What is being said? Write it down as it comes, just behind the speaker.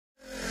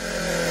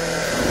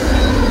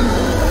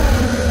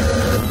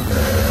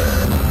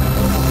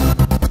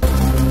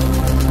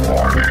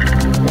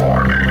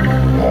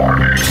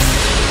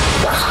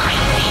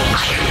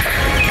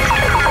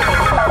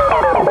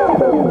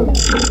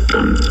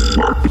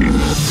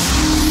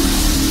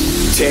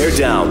Tear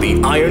down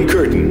the Iron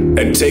Curtain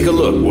and take a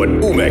look what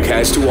UMEK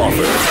has to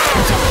offer.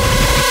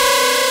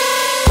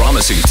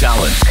 Promising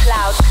talent.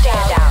 Cloud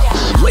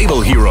standout.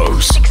 Label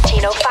heroes.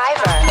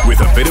 1605er.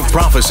 With a bit of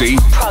prophecy.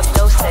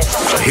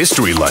 Prognosis. A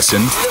history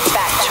lesson.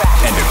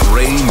 Backtrack. And a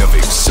grain of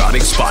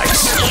exotic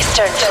spice.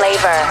 Eastern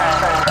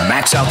flavor.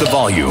 Max out the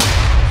volume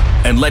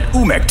and let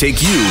UMEK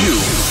take you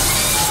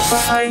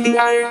behind the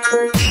Iron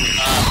Curtain.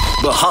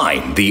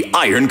 Behind the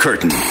Iron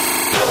Curtain.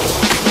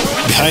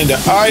 Behind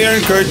the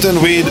Iron Curtain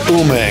with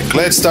UMEK.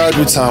 Let's start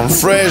with some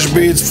fresh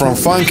beats from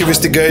Phunk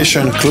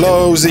Investigation,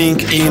 Closing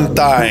in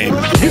Time.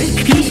 This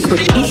piece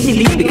could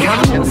easily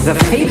become the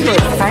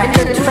favorite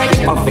final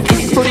track of the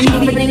disco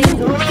evening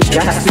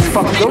just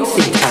before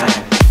closing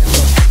time.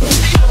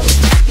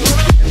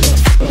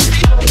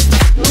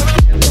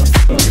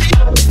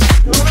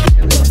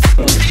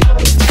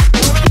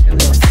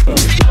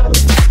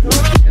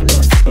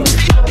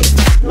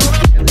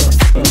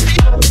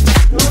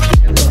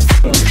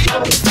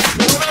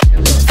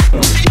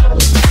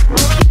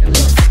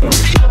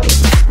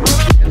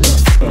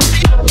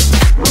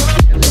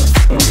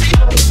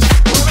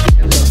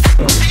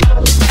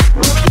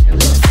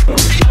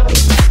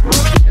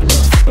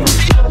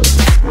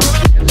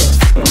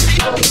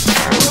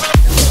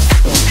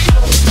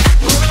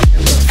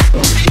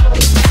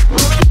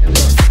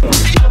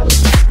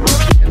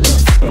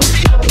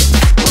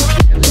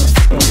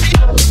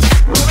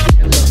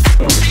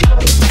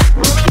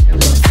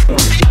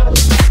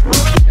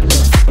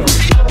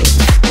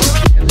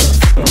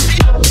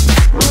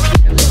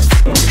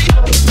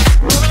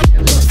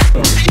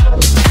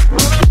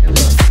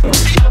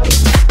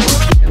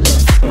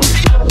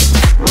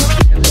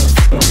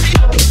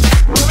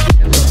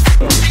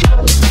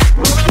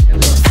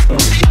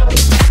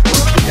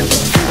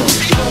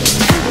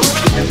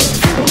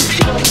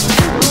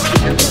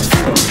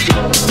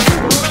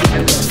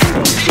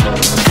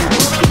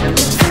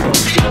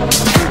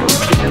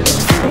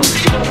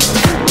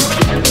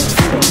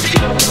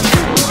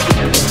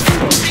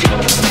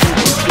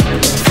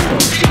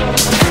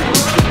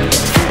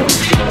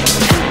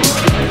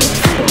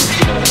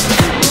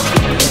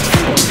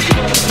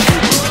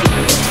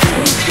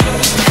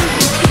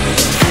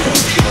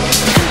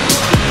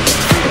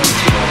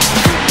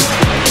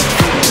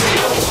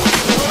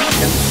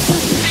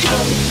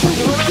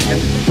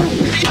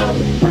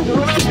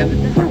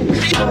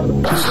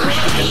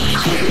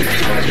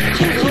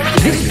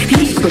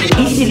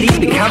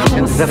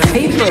 The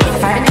favorite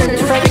final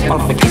track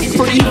of the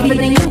disco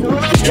evening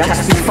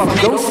just before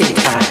closing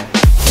time.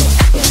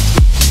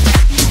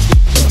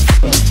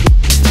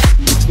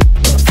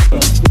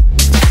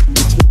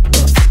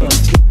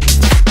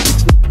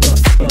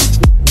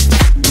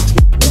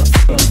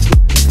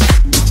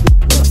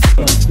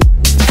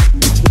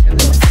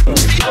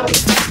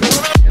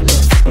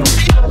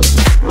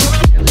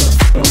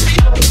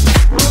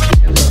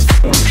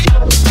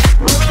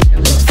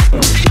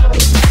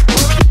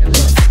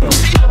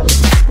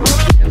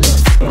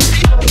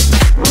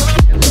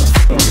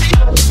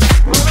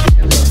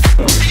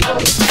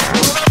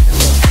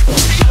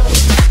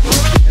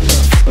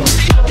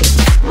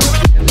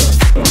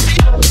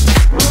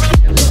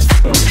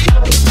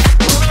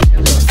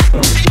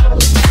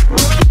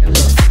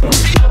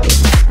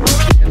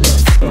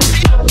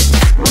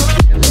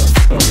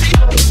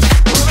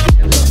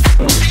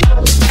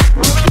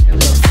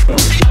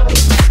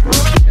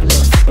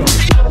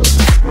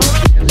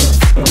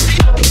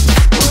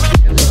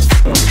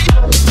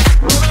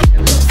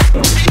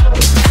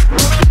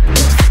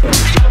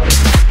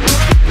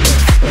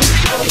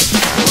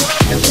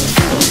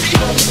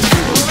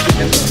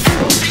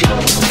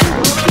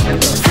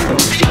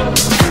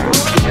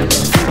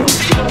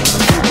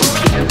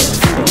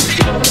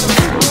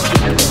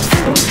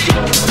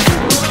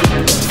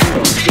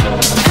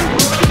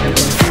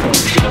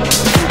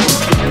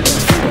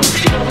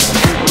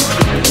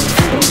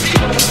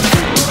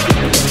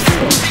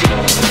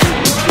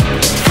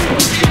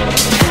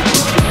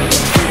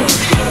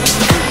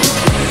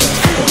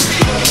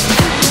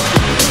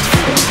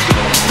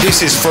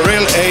 This is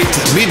Farrel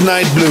 8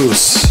 Midnight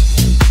Blues.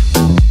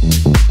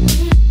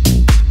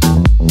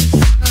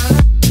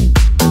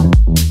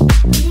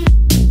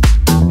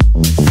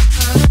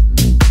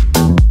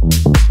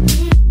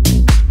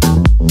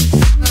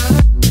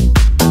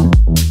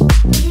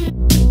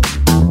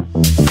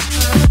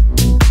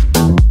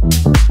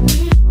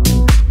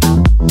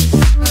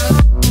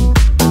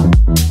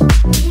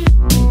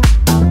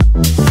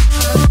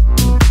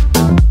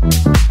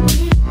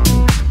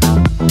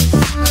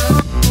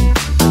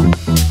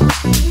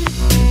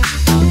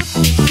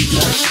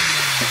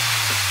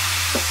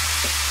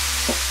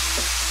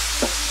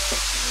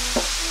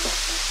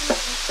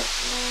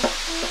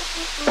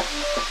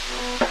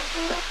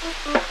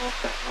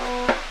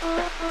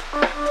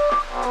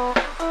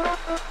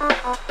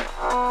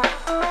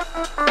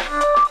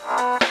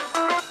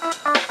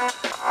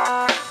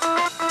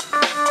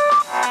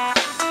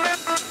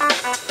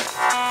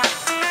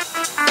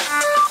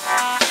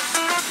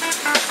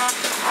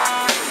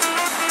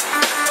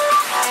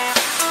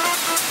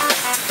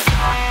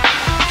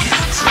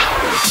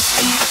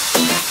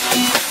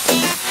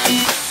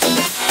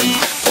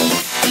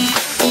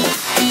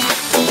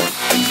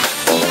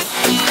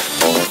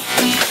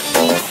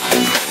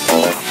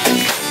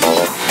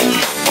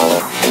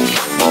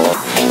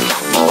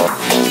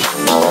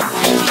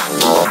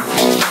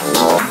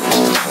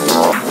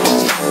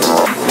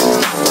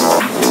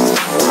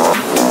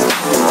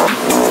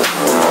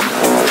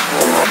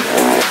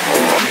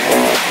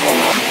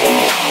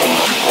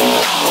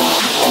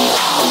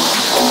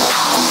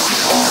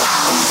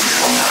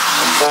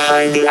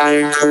 Behind the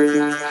Iron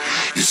Curtain.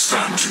 It's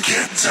time to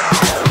get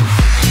down.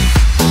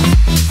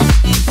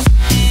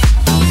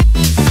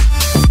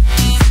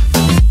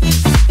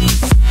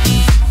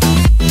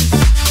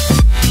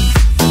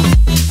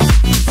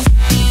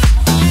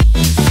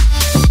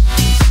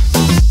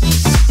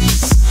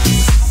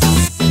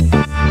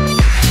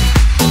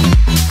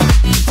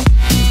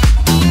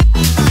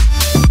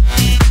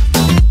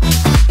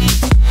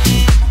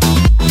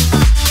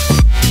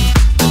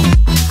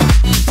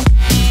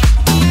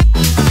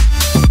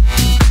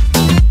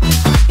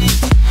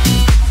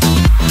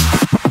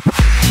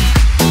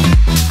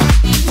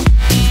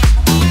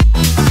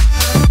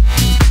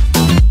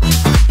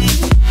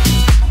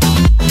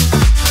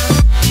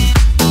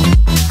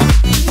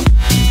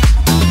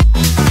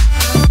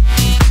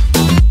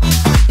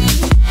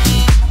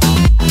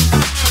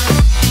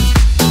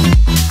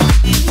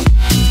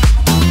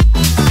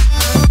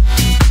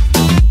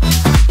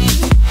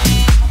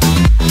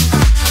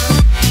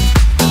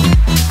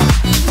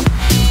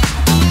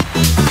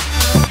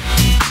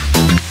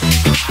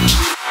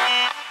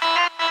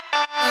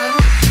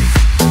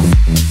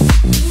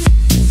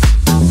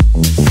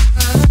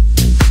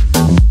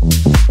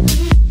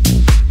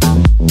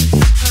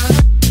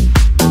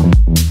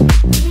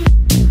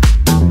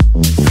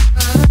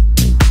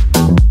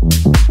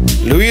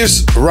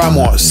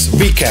 Ramoz,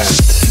 Weekend.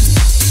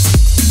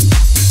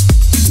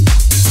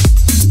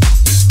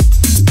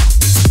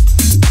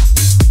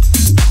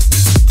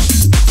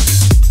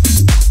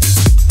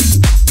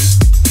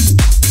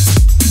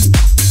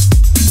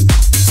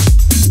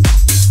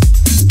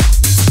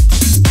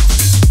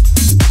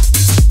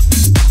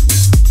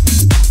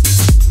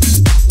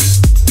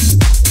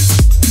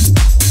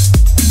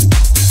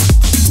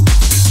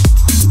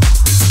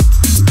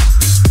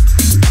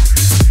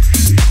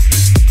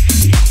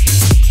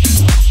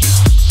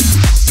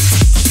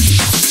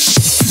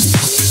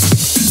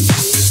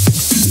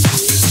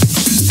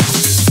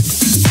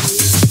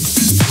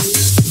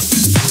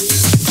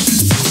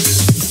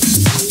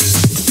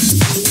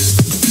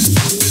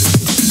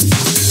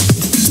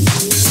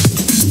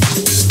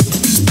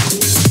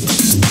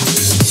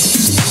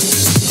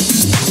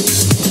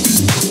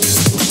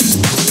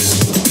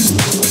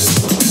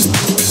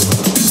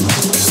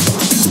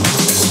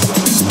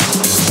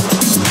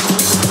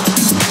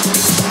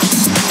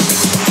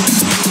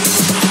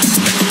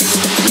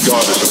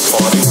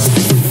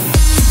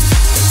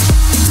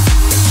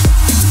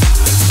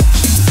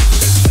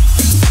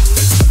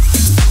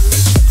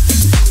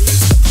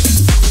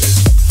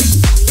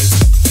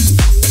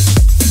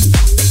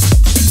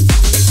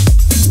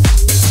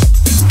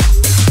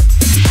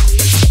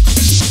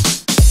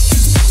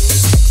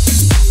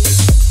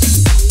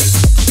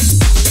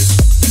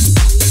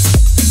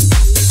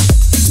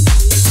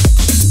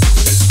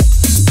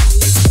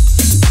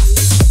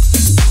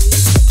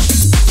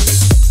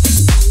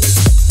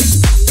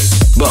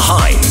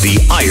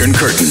 Iron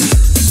Curtain.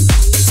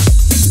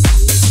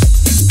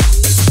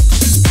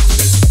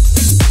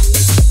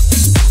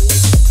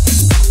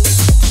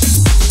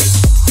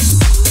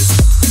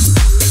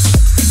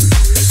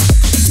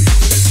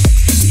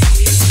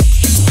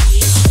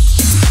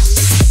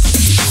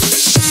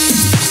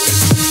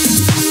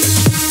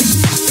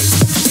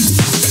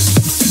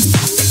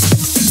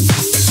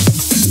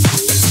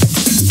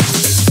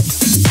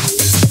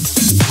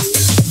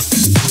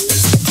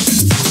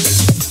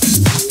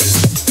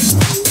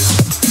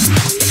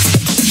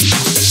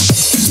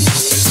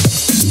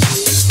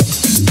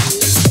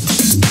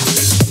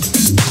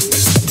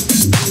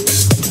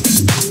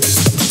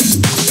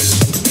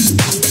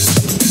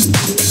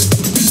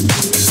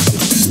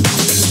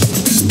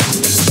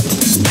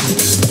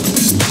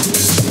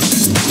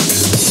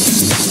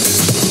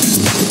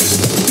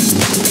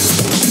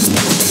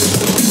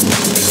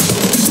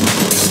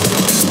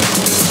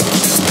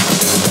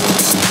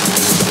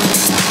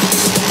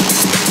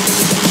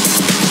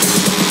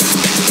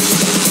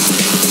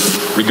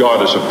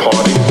 Regardless of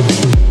party.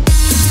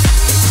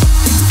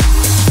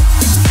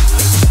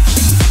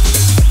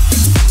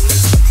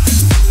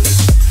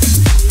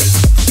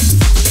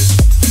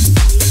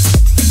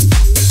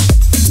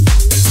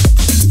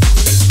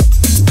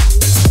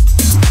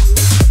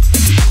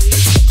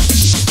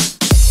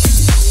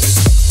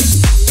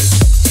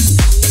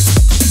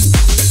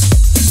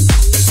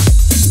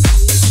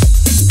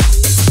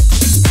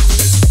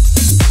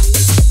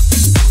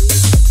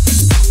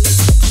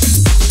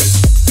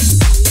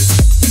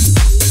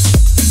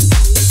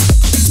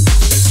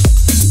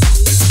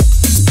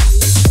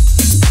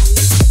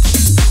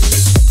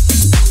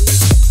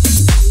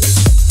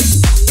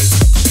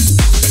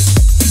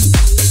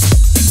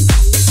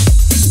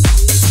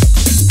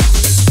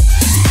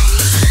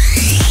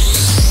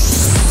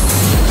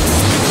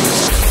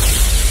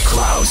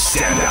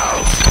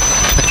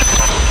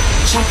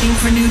 Checking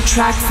for new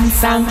tracks in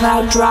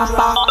SoundCloud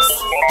Dropbox.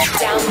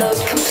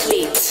 Download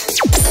complete.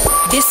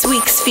 This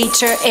week's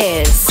feature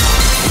is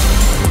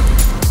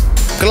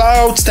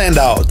Cloud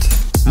Standout,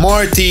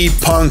 Marty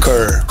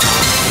Punker.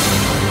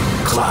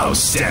 Cloud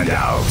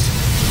Standout.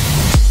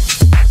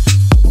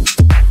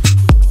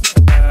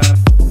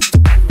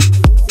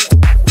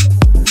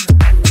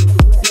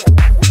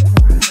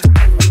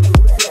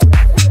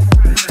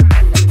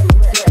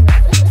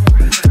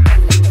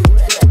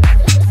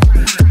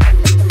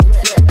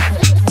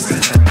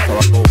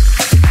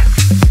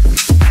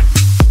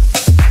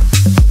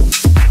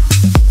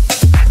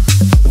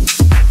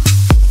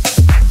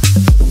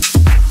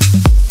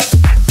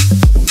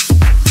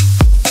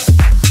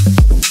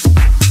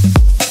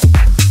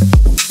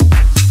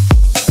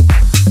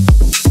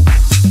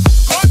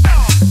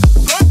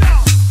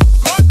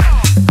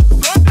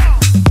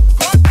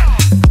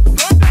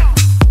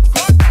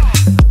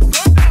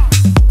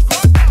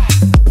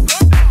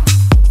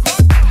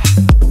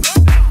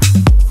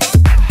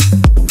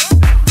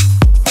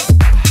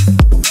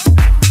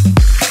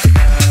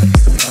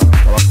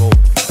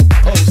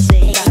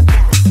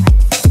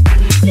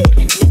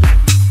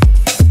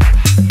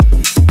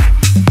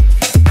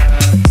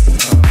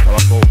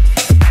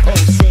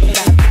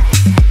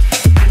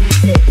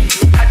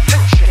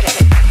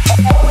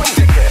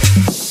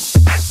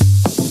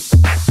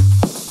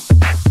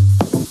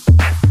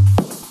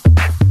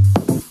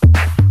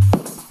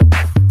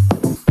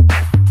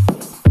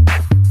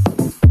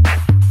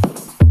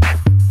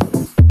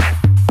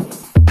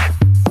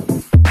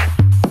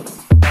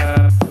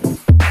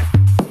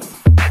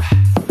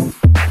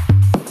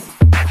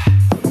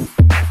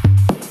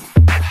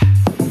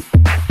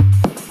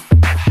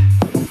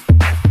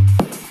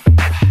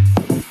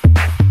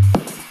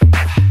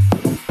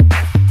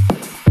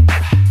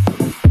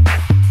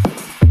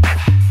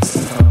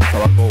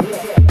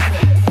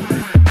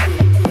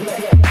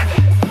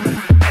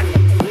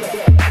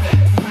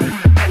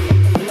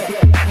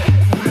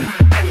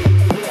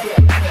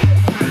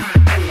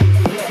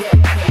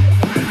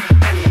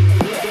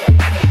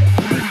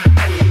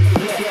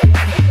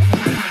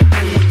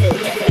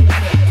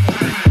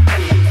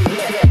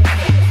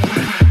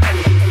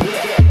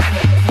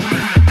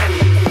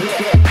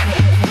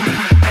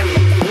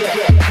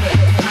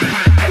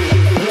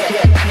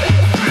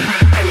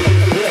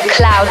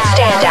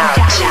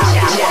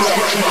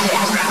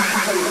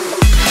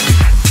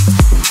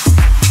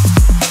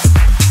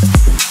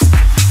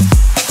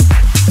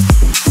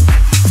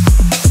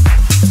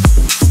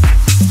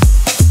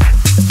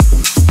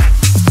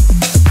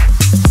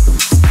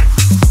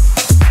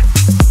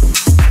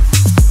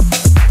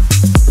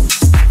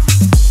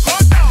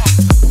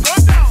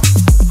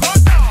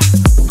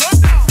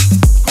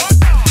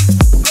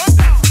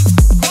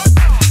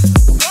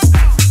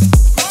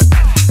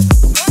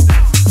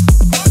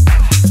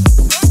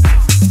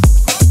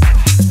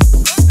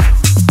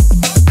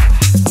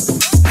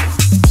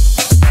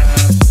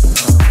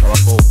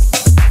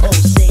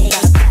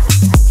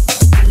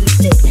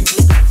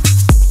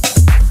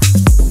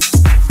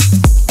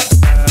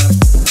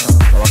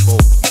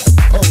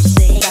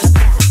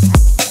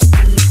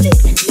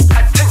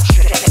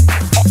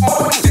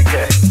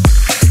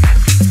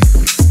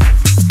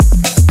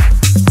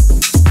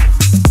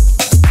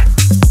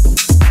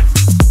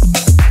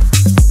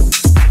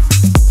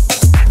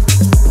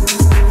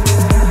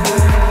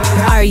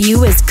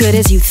 Good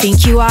as you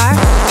think you are?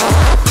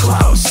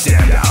 Cloud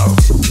stand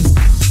out.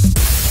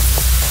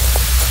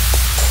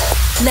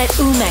 Let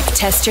UMEK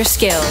test your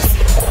skills.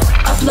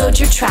 Upload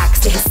your tracks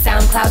to his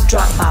Soundcloud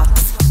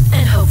Dropbox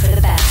and hope for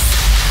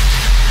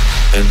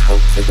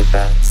the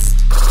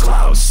best.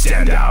 Cloud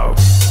stand out.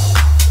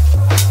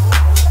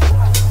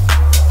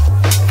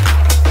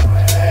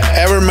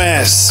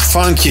 Avermass,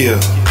 Phunk you.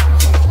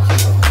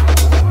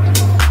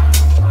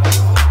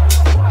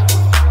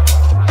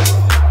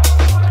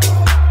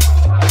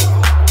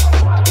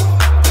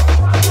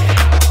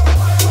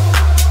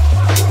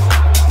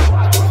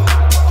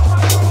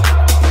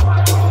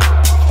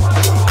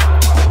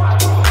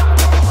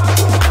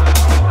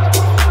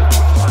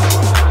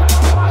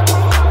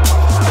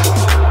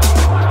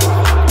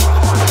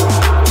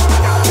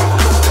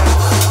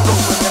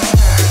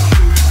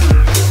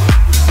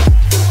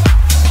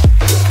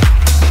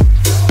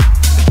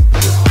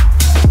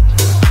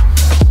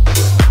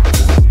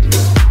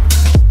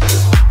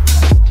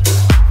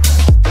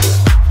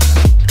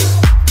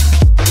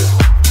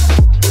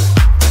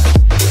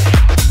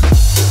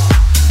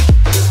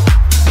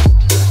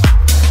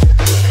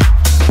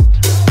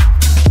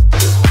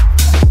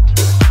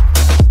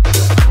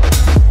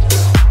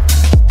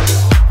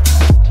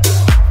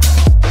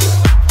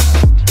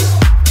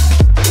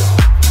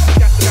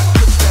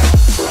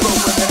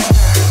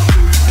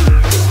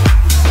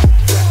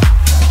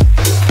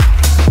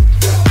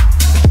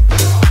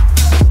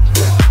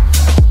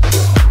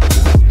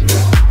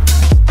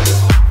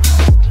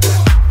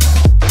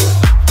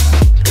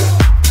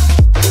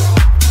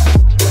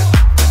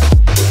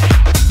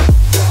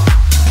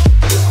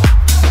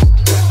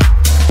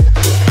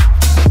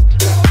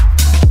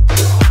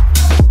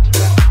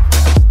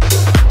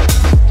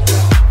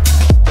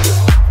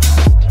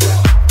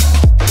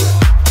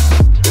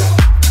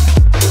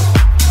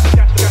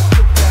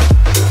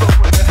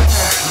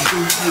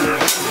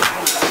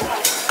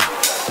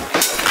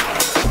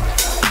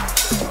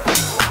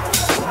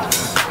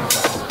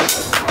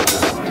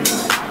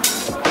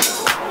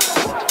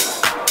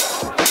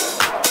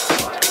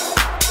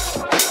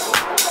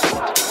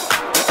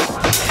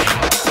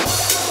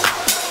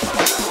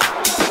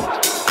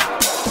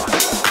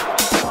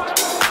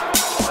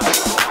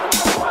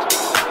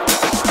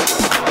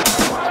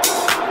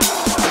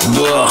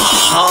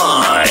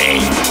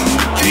 Behind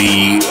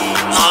the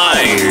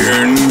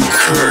Iron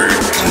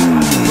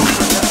Curtain.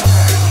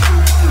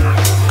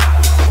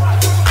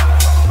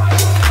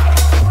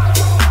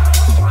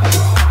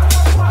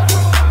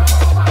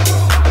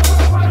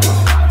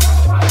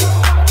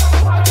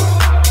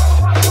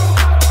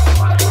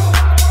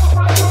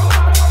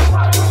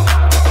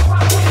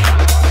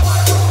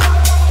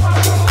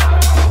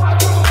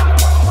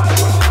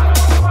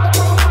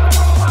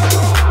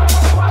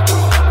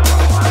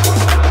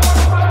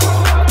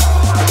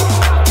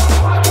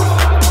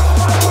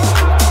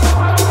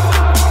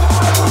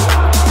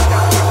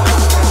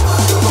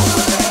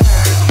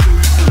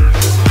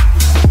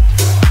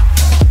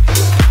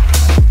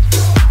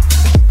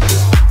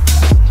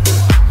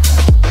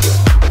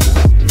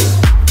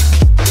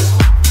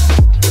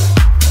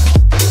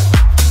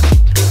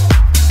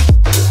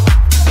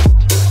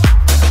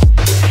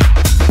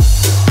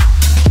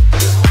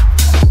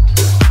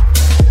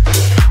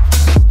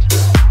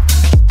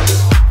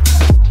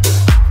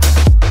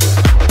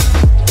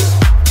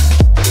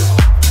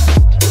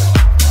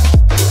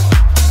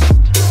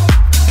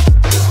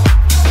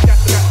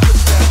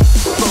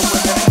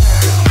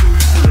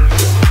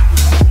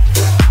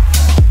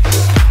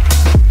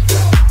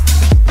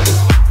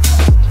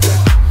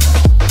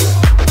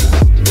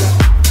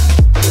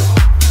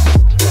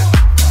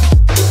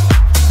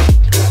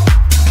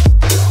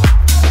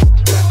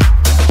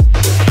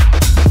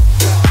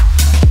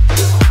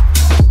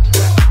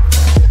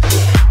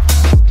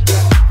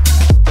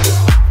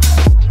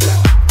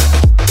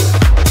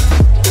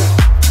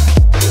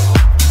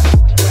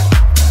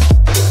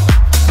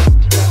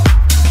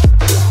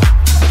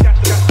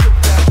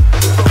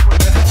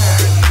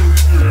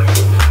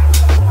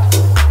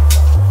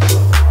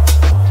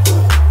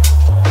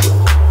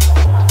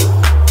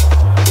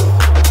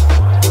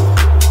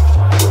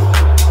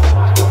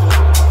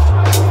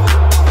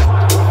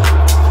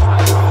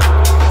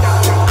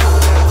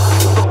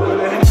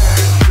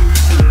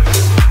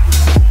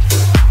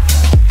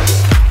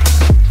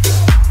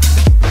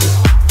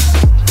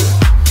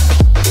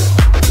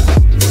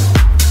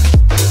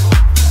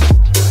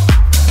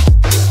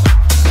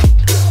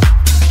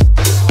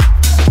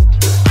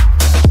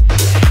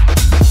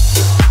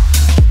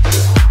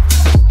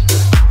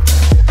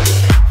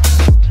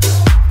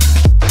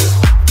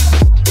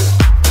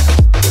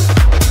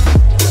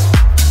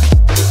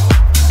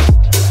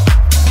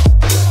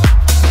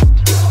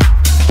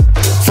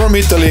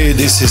 Italy,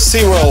 this is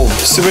Siwell,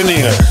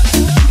 Souvernir.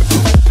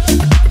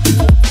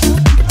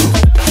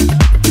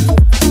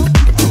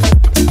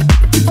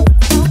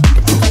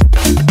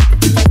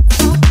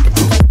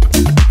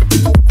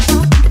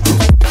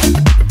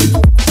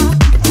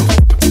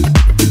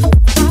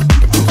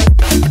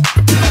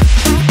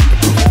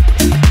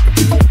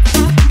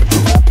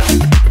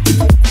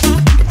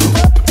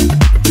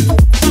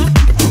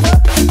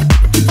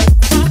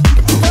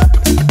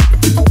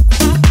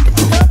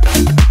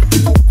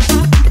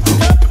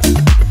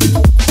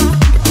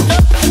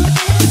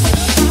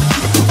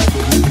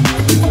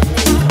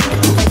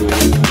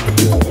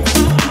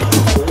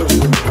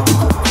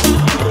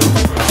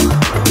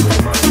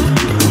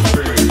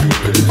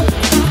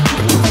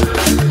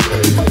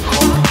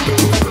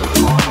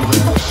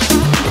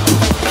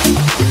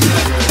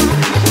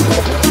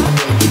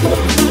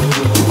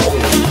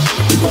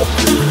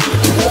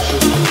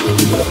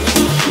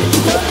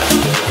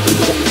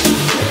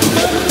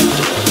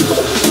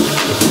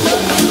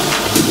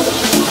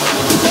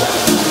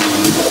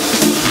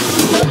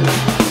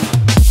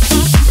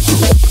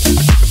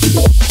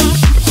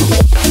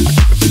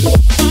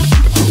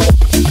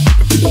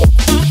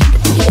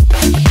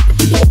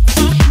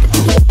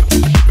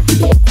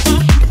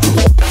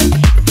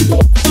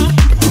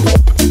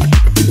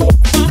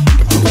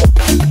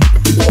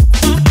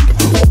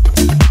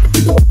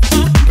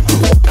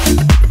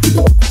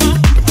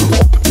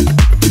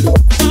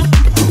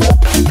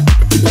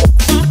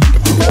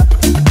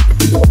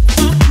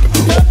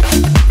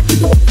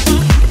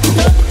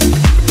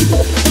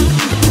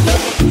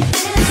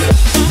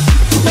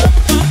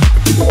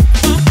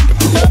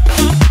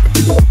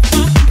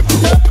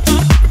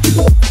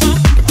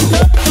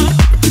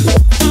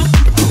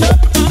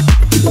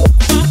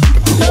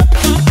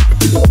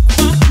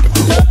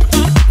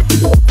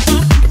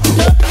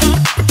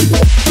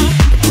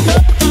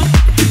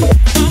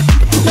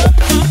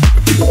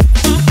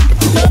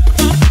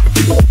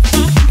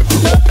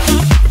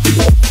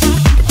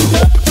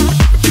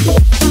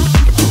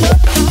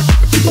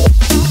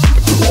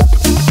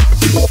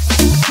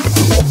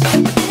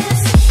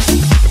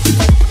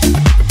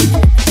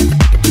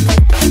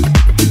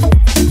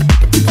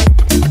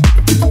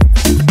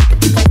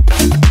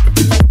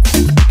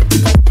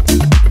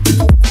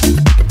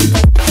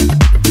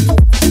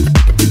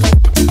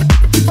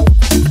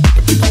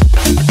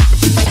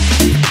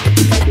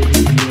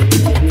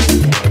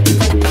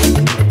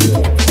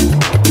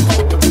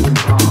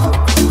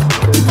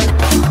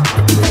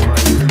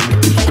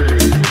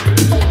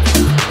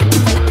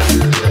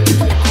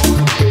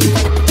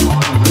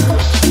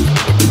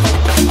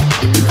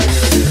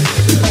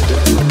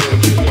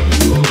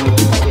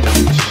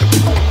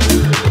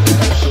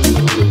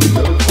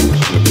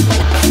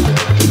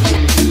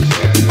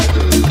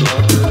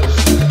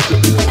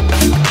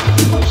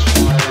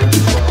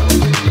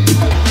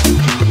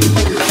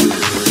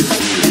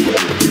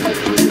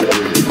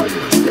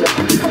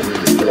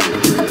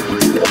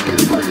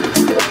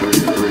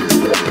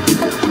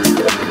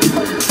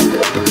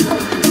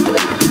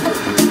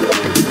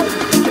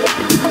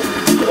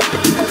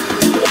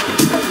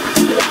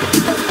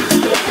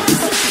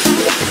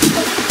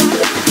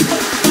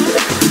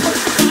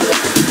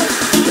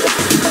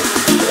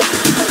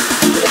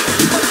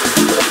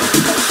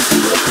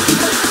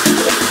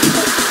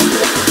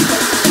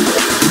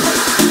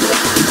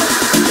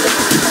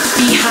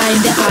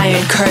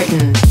 Iron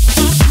Curtain.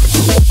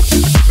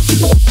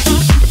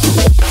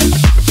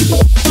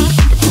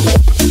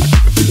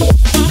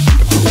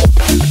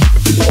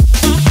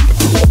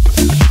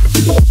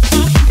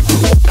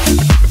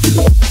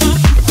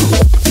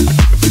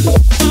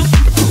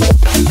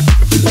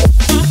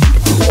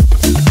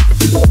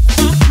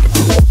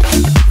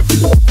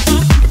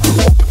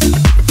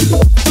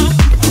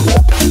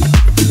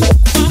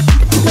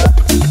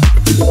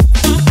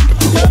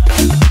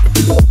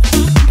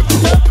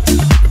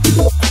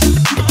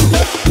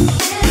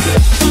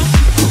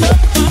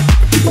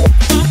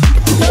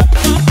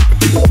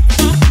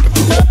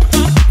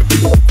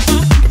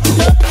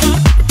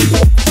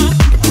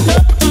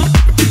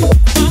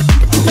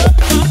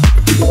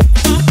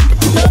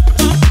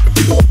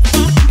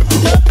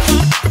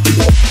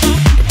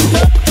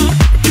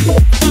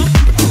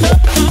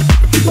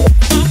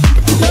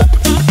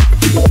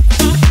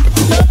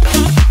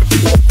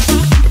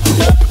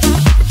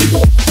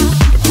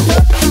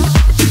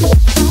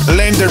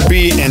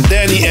 And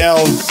Dani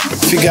L.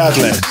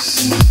 Figatels.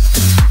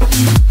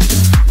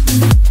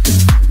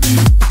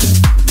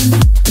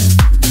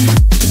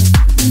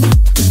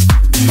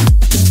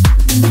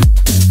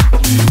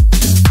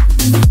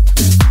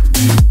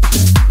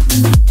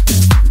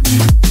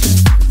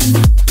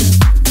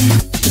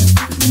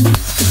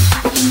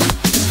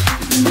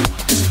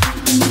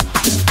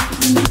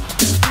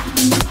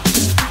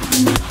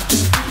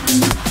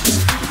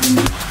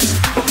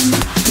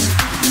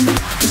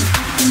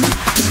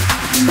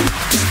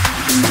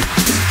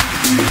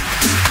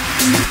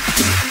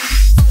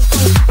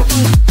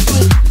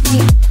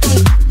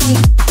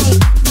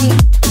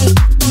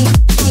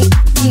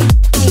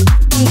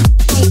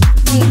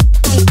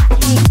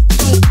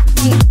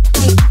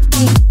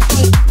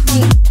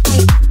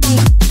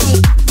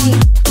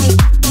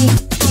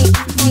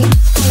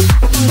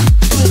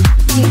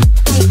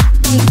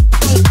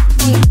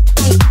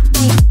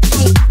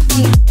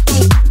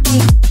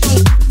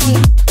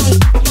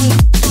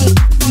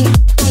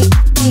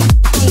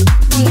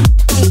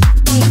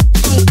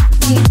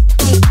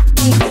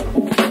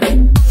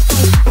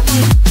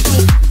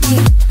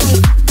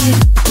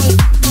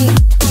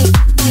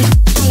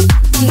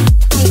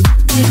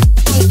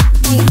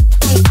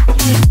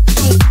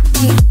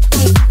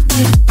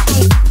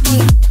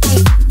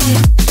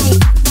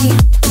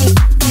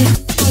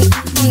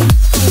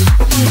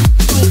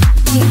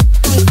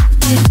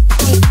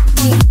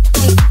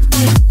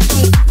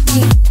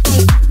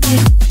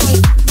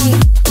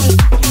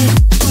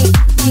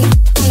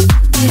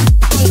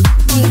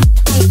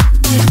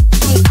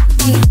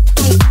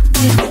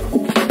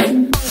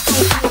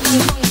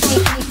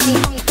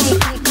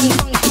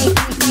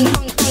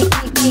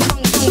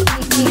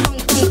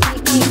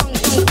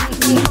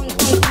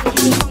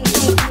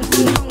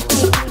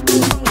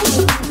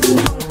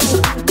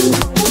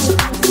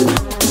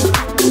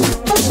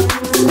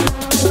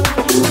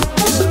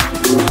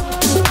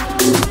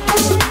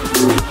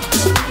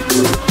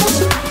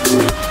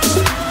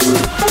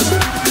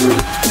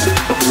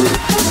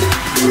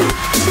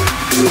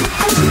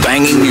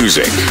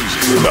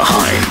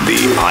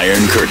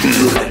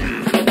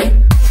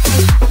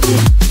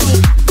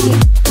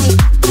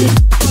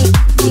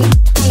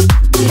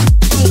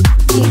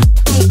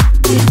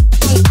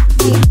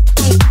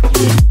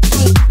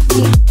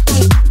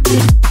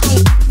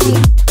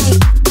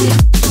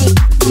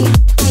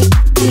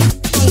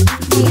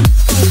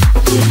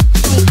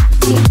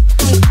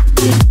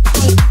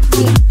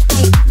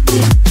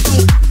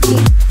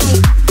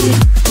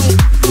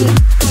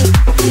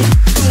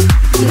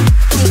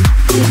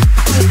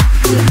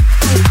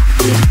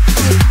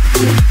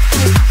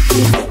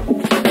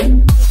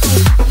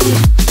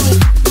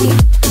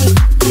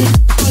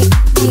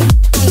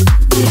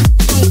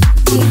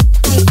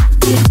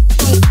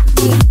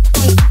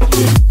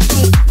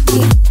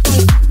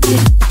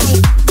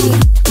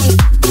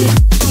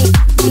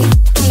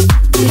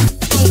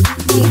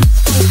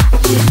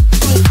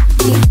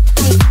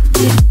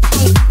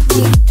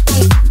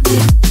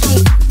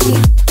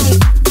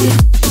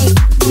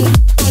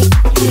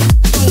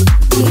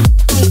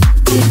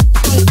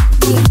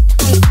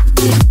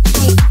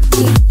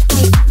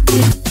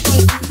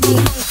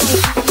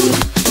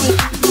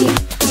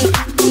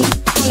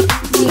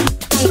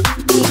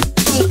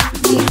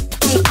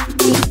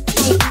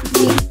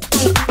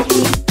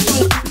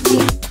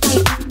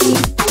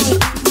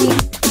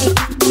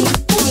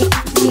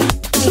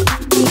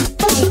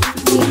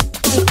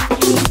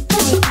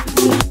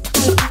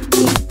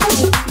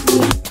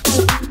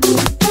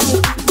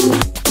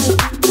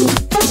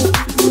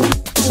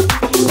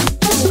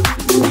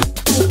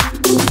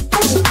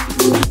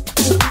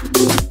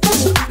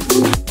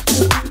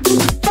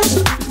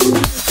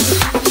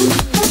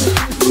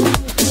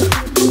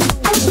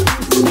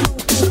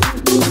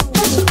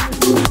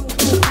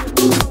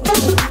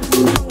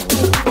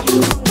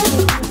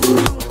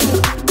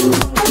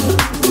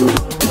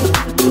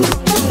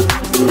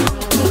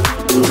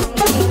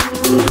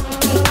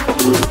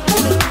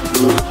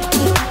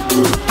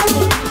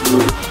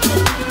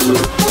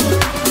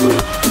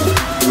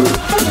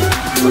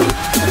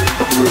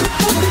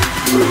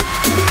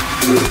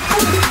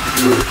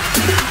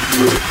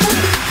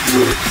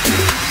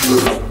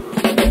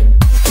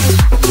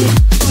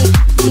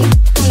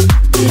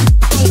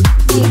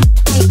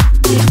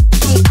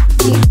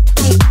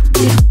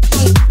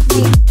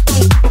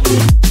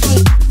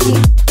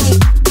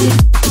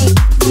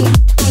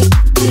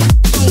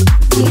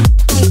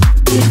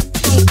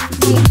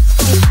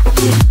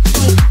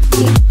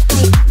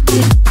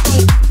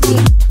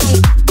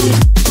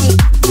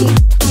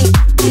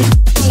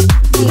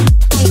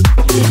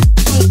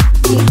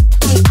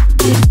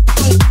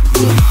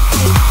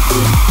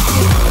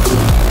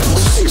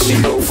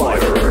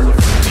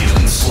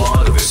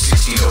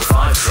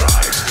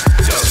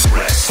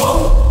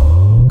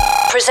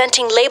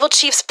 Presenting Label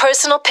Chief's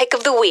personal pick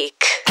of the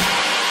week.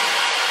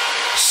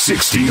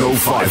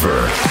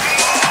 1605er.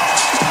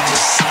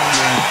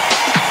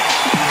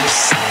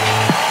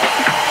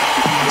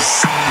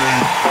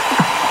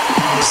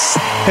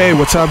 Hey,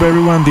 what's up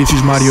everyone, this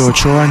is Mario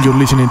Ochoa and you're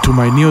listening to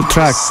my new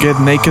track,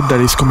 Get Naked, that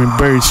is coming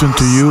very soon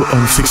to you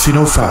on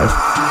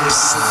 1605.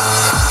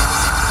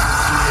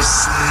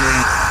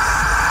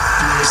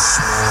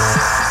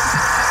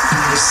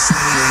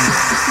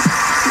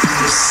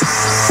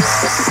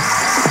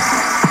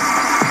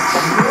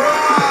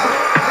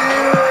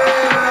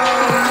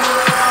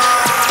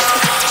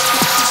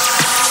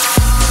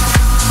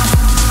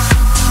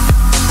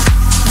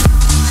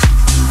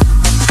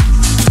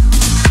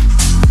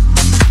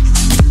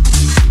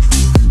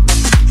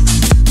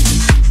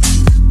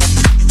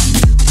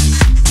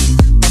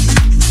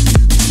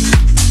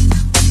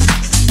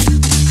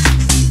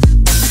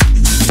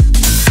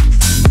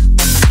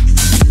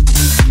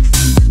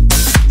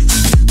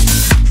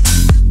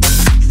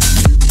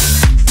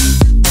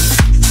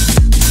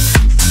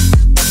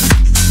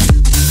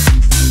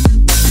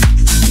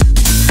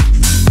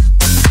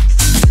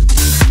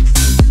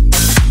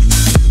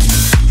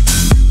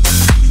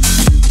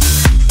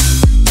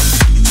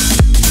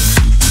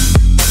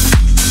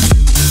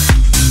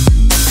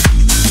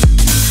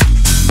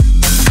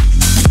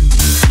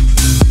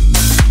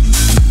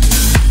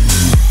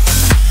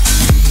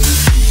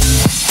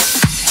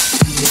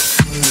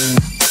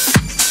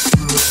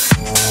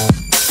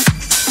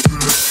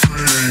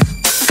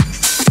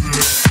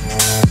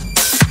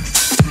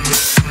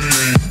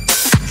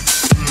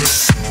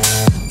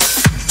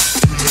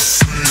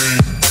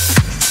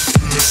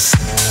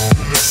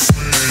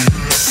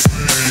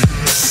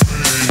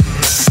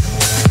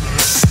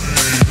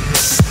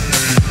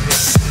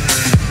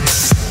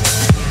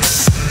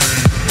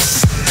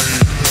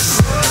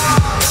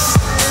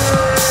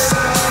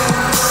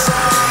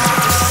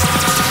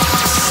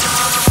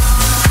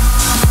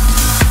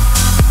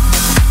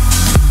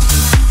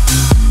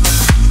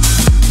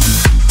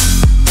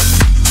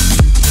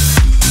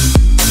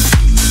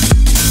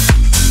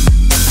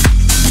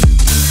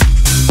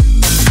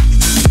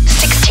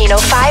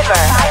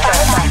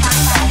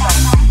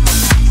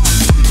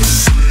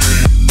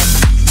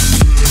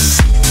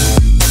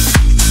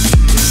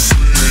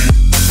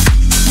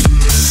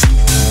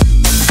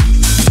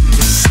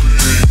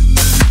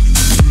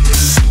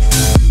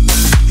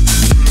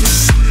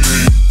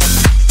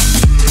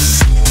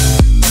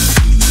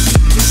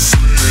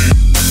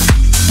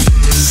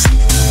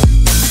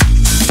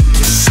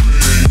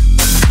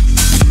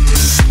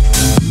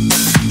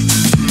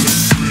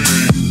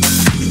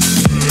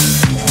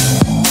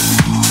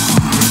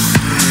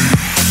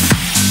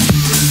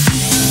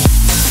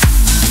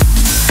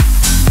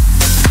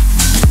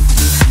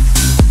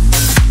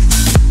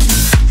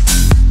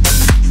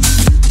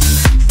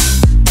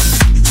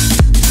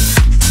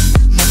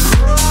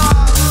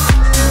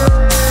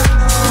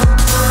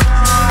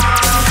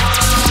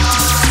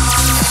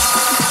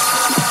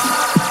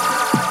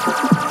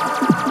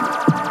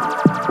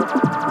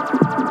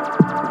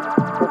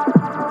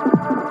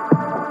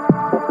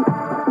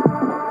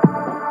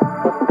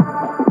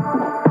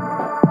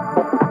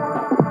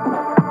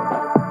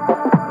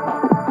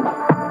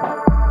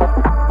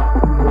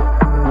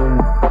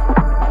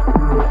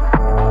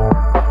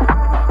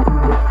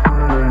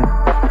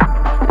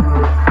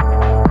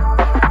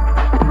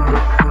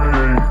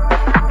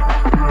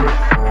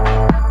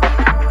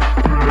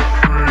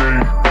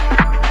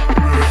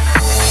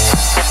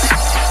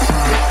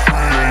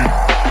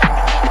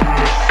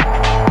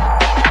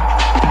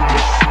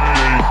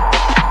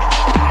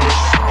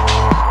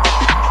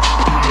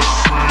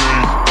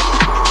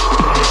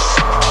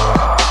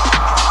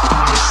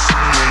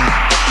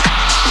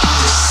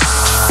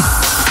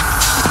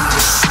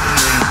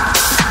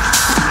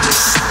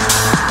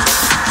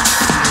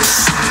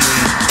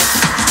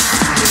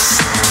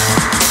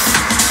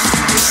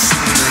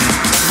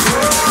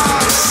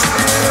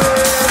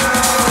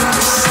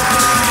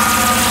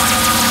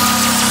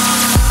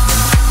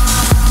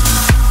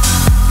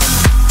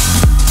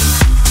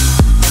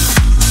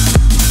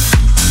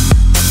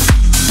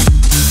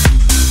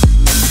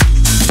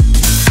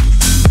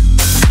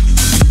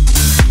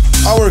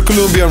 our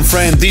Colombian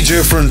friend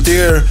DJ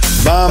Frontier,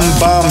 Bam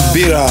Bam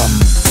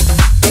Biram.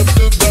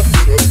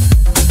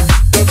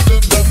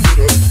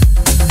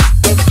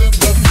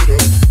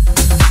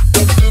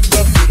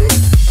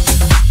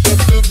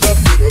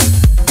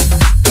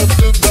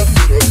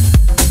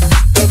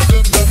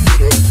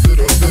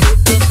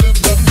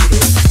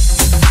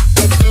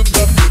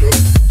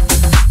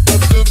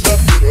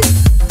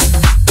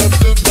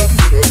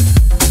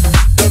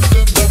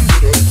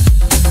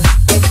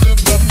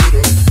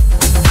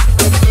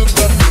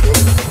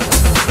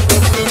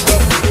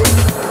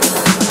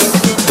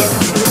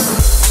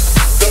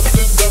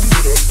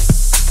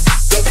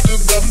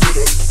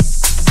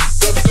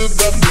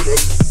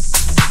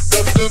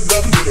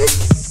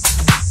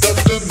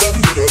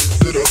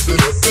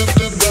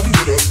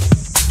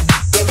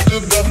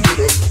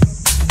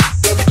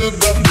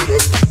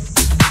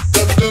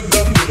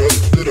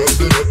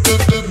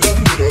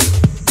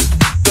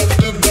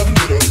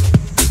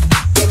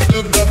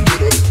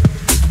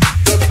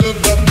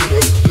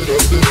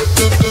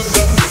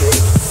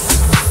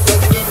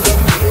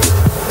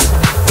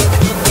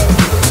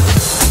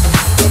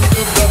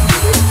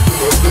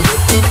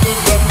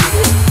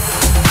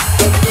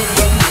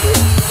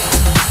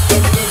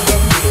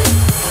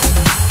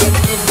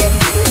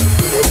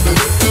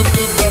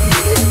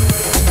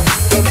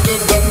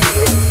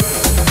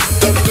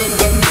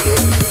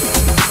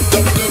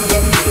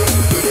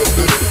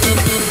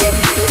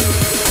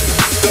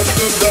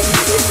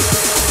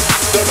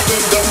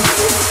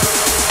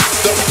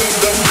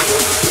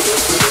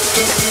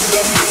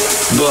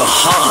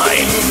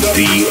 Behind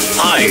the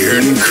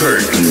Iron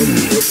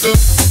Curtain.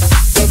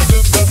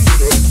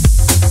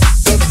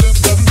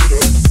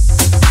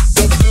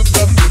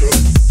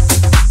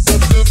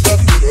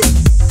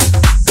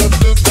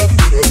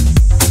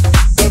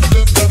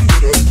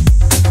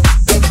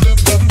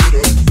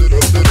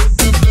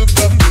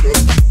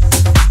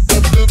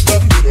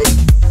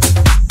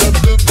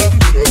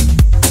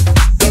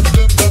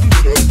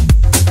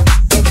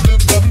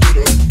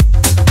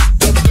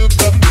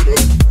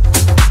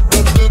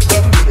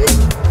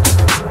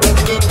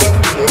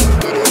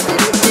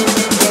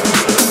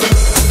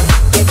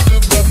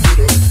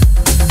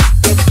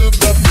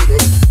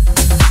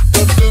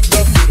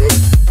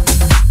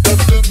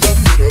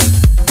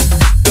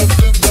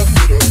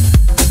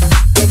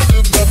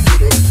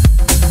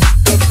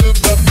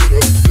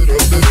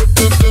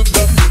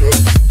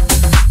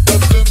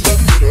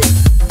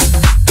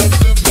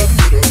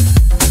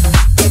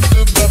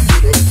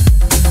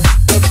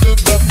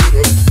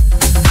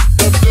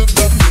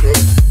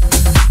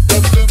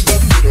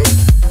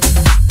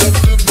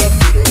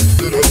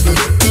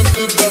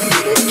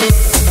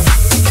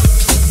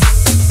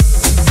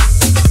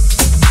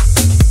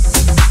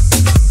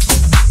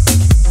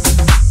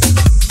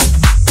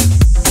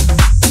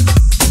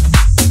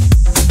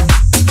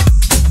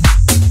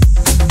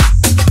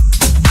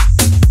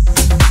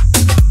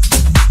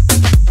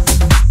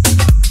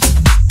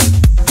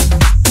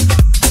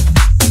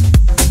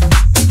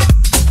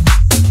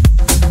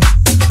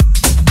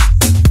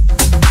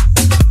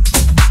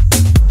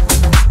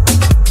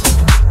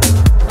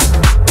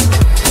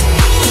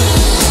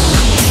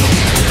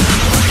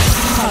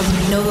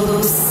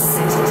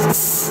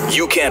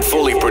 Can't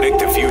fully predict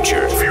the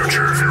future.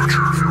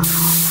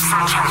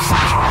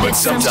 But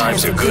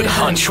sometimes a good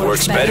hunch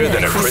works better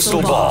than a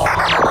crystal ball.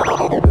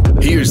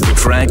 Here's the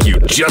track you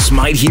just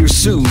might hear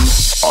soon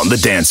on the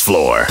dance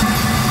floor.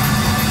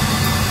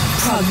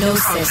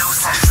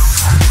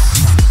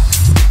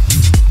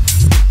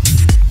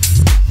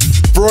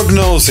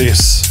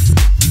 Prognosis.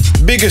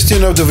 Biggest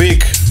tune of the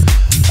week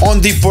on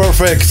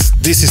Deeperfect.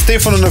 This is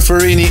Stefano,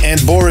 Noferini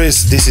and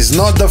Boris. This is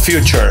not the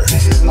future.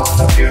 This is not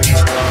the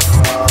future.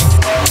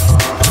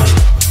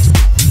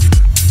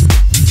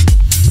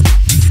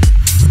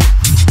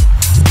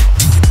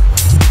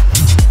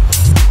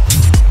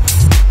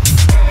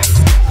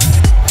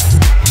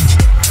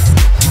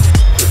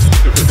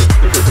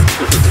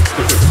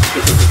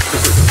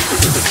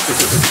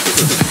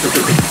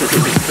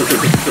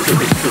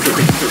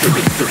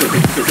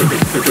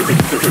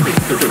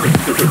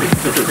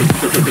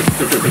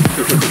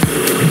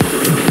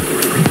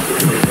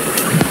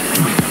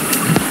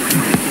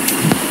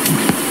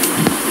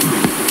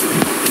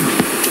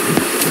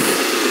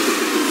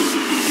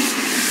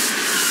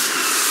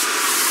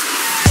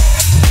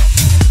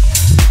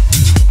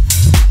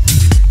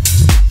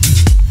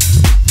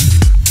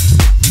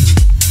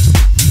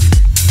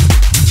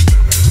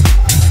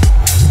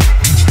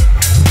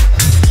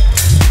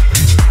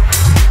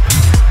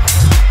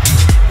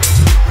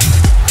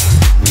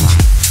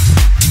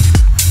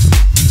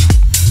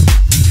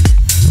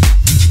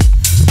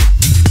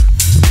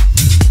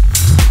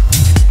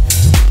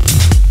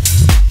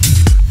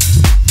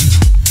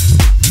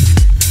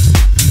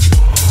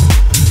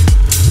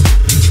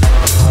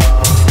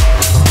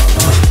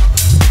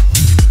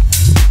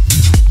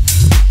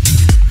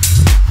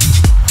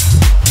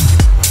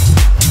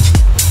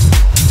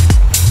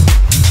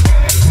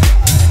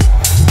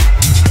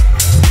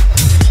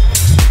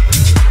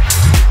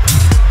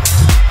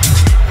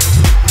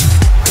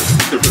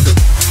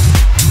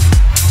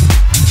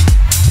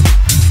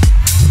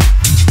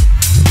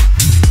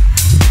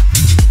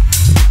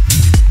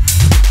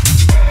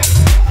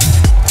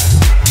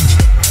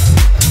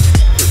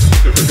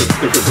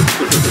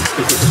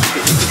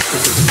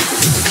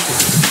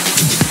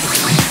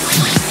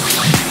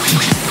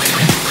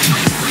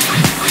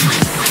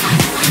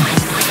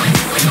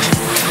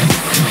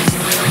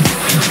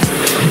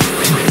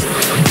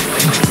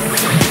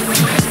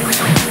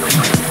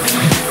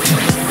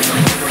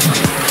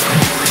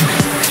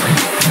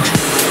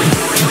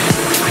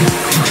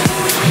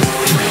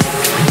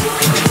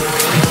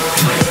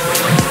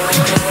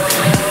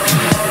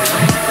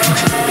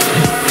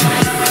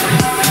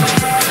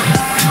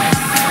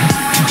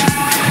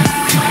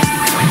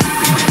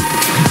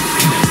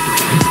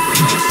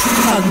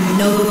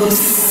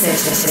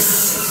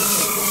 Hypnosis.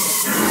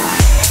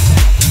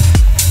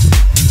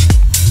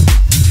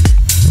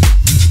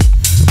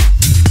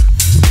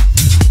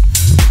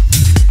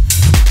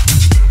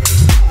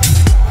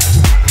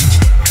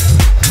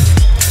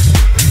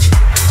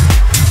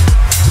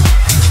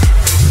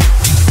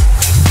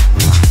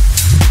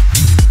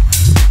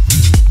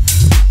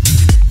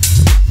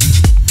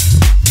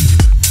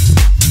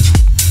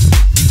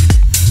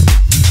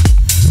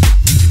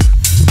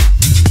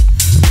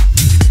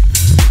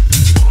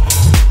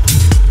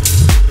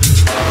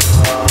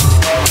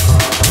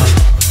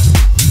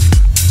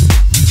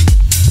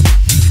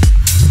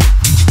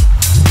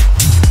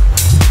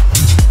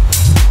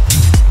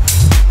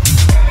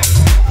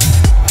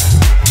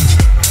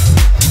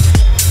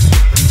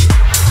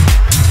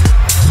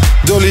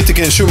 Dualitik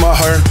and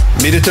Schumacher,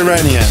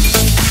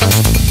 Mediterranean.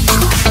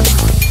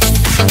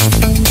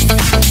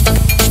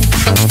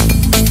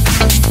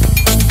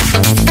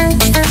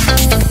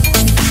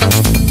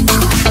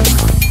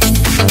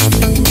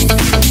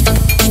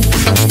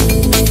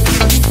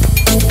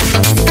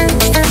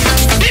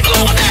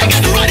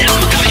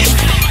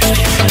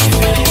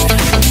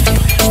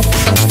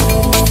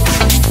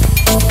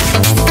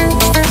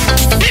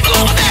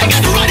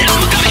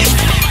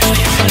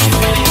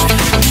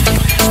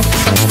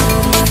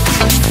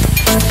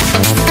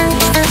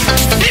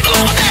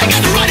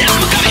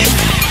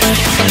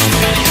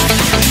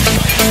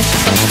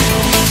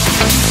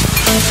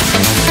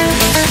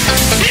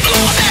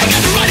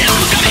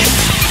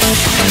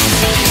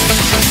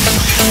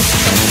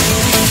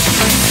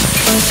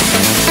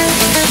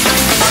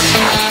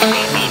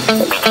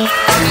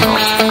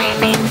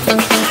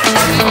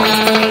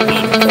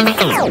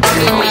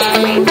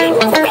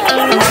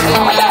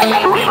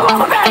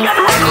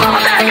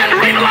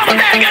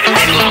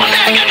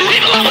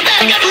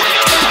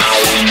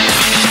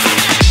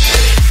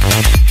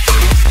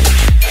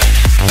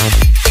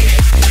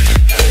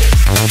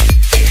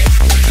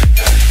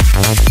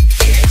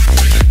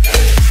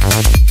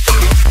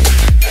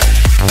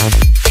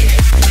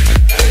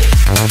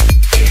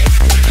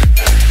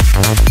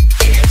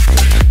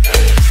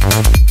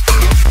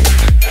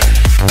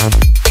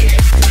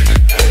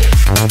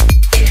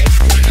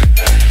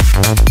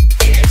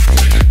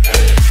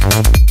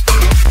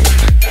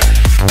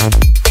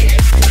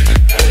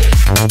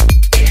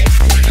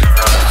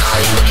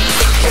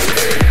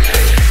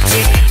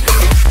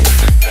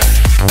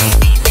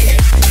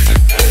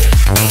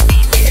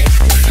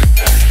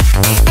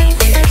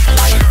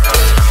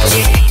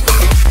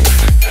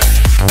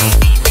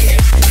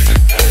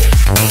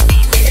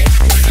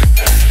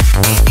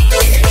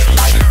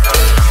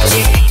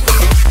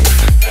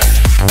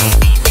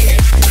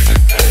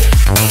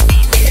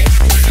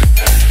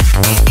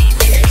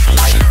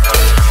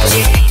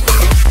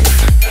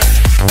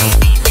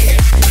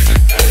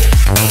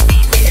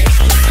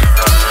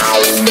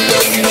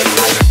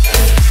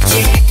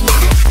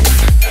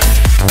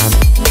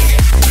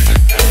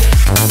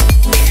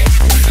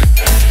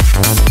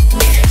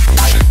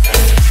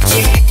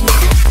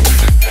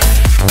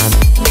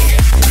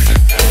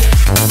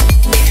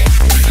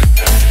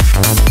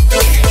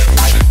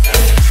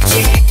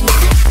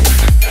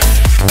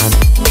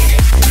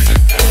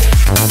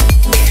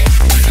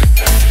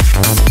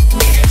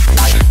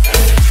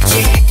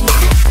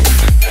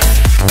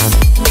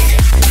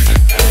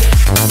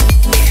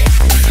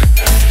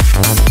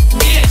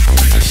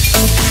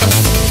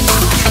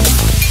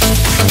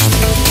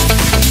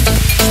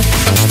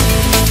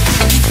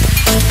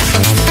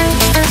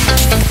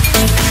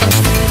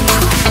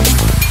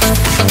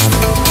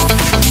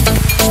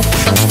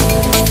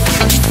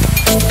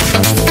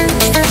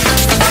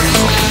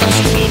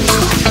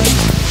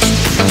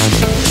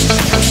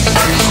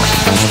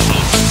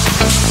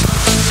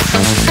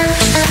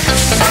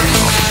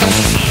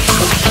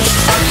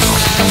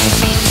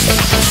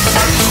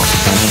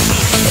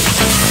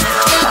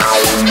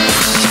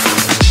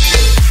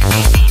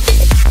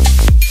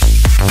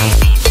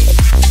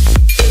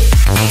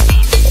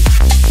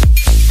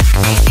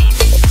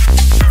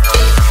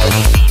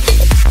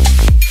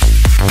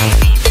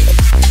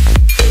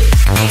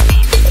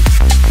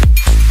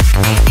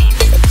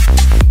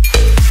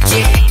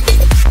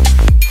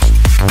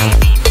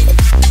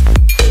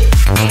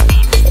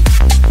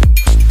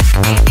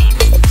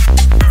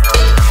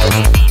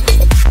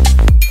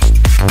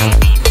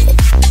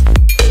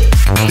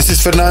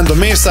 Fernando,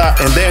 Mesa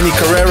and Dani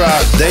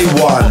Carrera, Day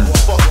One.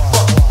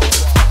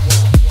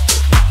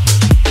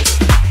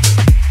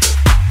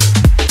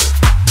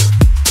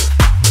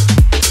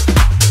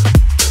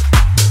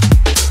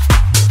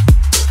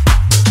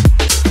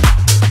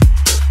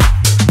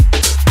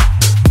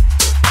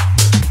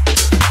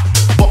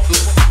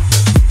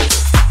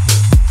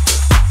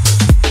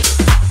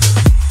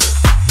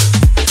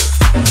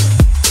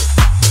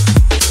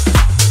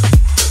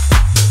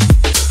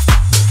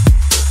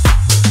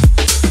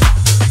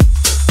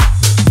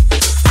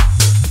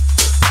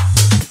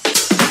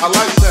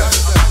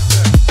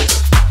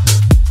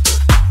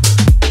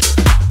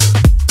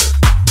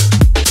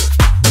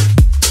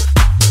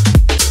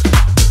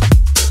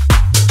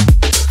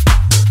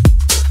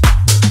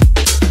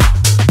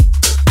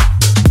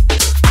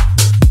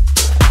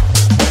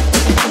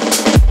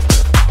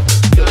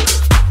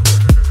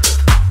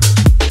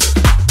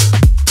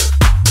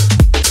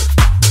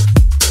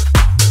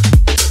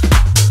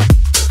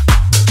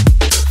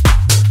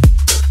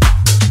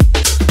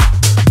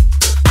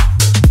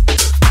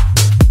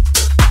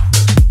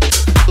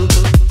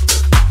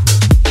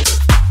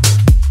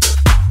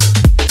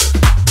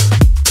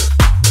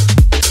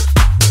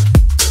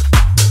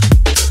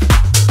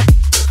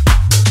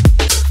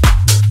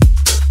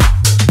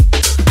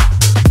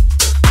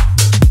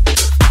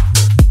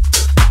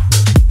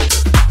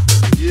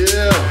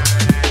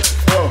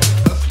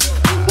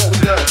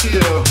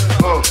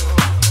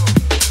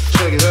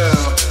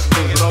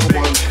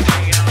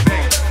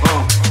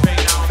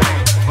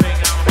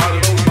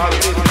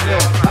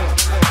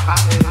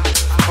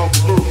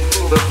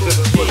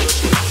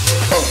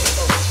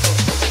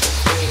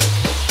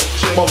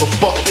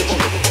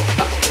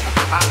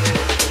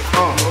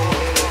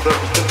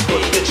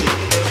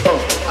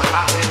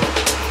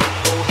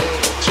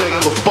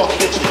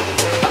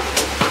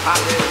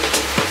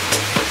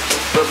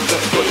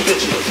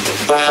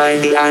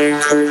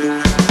 like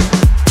her.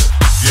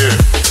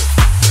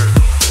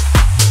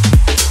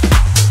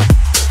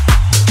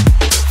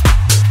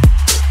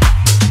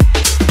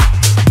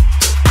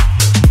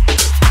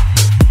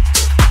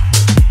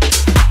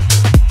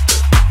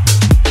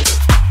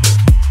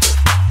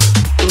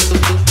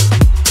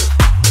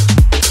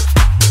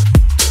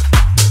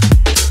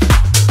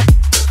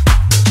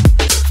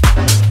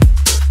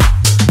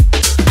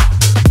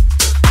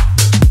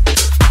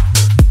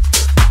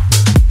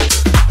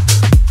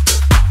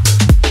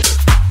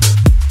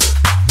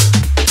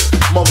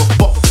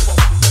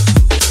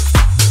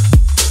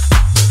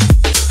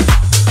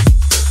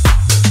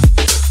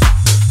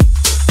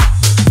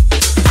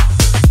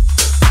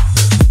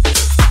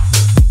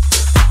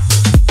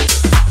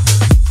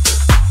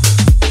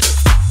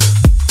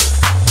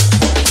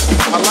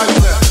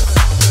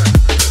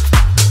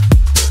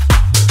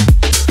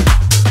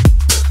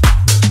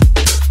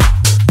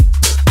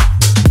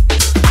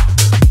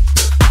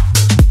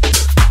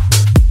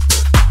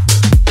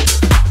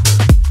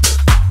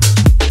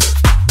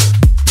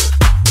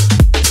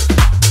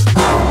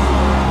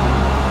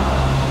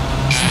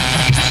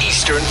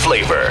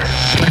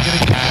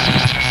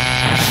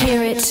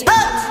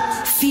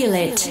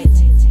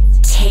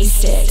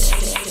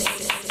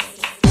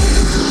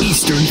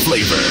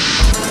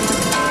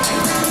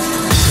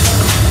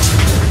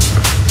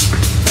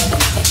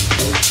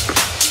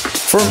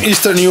 From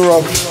Eastern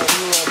Europe,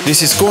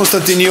 this is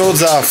Konstantin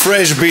Yoodza,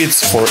 fresh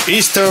beats for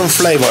Eastern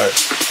flavor.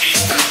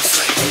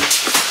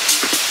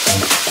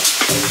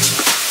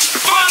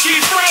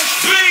 Funky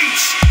fresh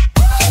beats!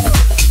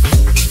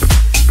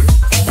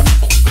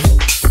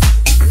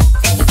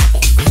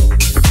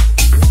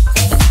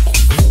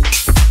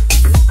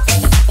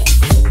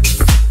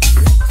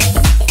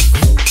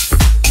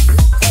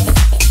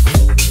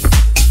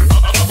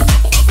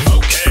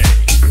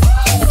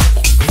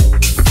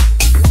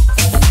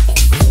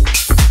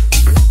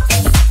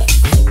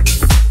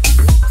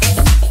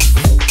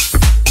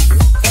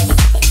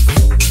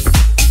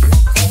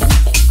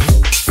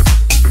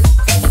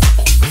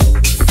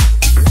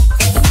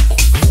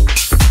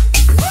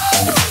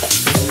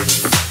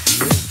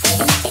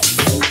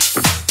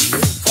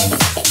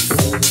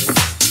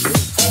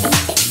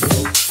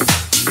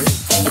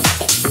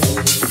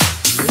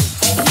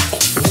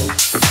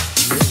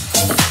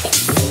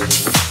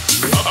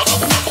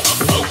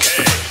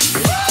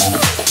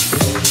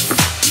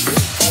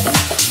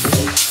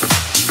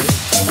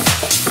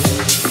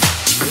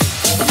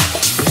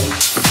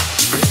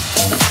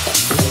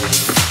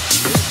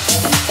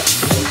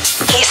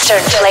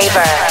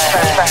 Flavor.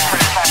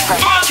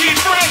 Funky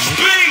fresh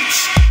beats!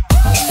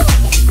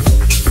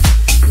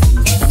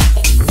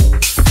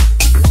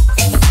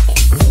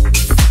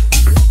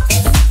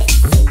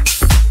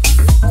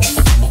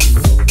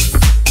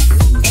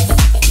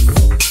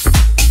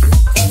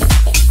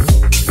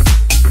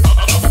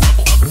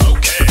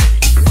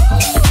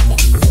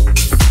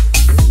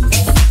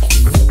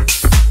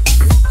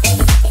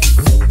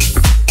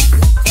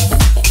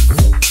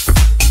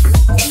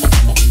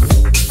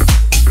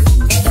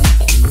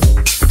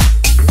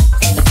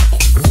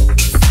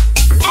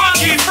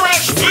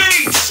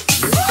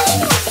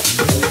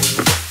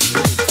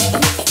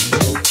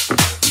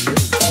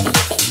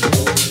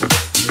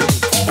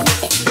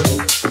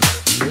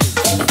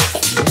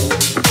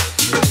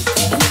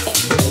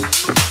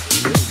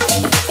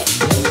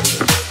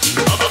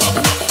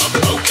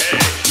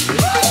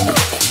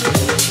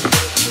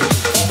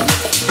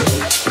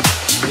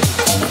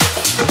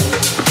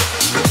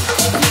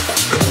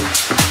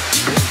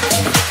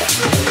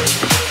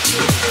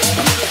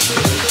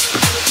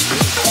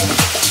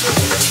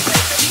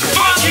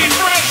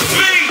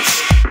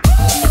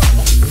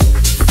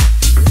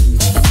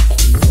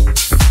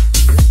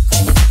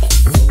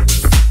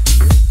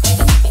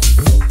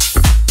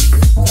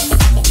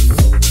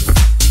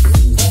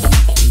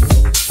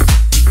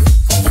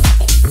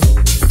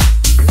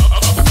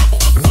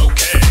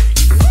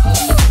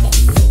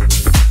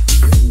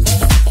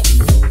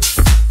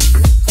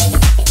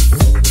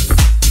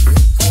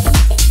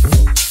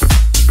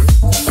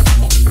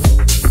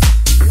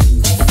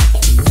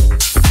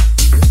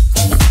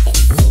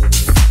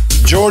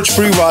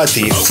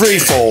 Privatti,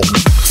 Freefall.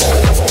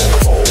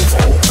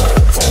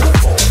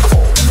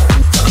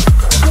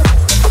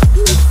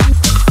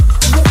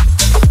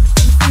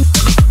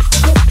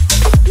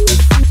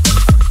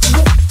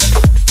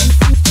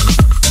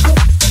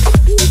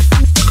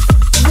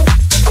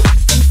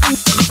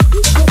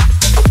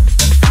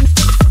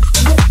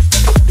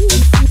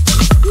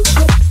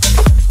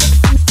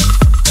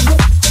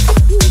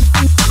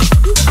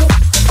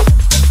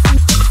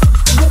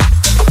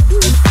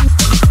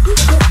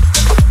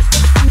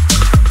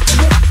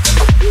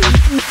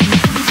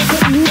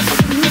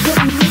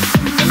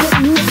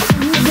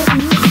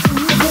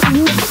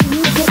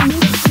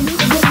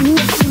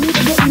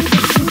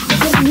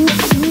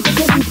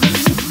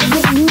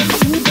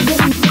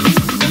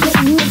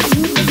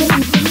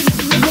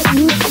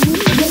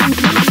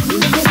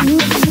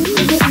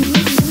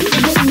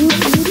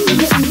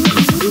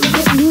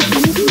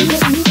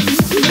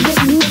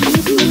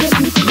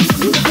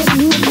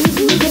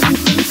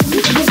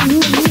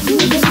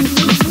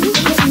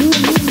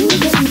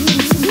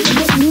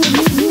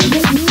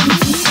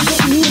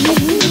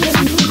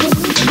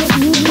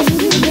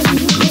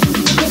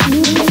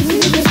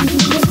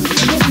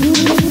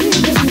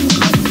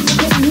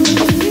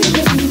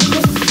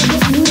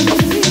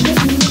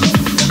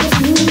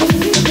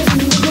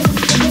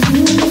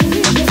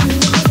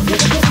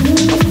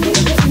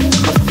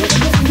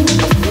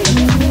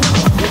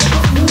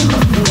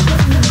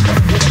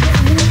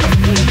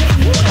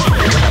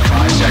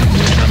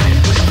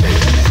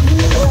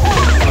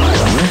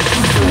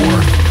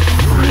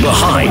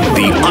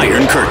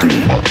 Iron Curtain.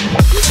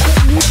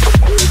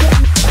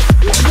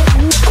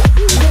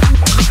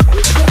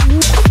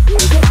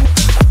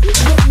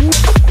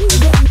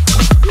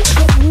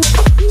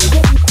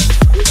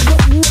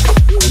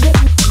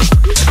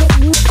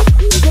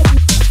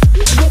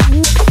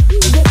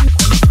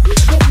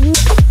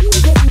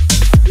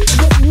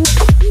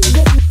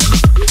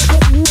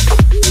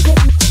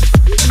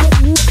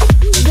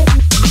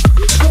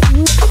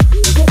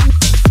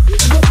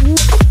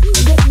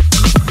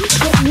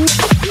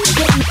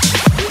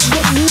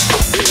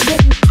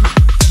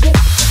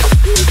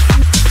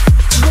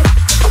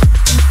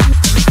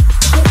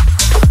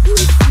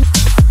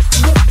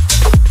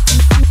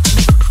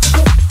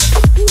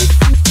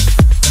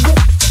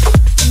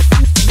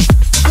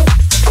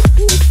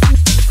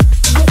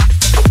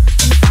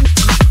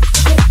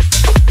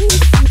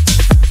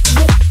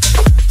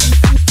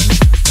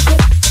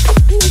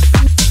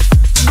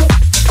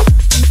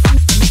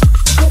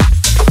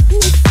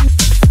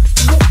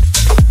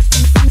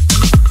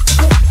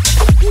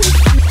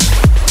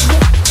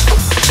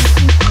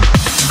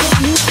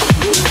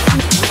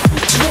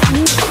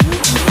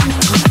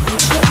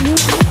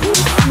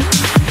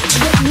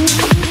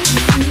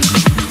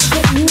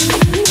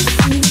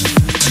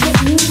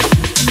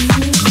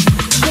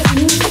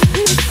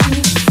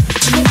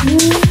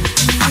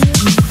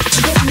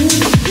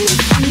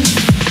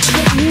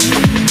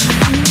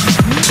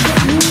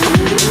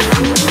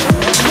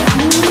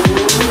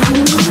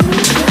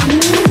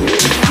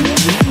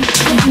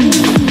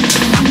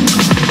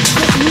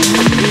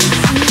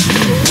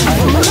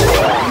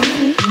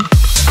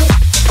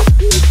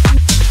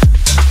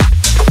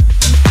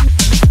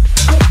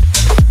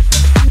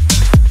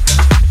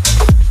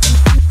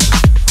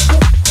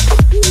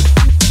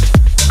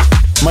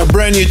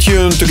 New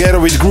tune together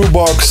with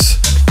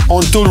Groovebox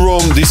on Tool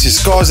Room. This is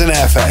Cause and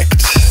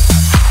Effect.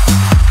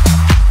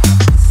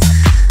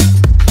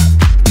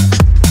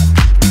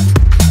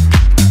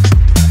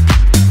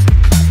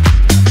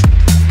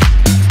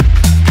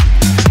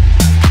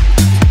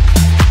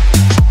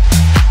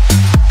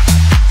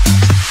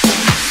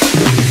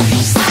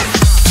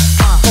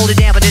 Hold it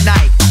down for the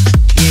night.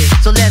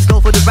 Yeah. So let's go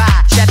for the ride.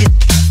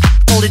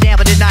 Hold it down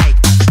for the night.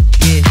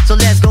 Yeah. So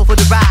let's go for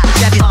the ride.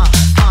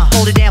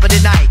 Hold it down for the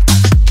night.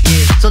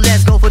 So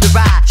let's go for the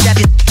ride.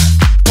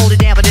 Hold it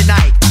down for the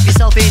night.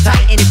 Yourself in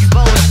tight, and if you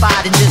bona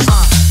fide, then just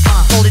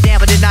hold it down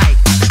for the night.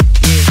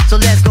 Yeah. So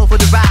let's go for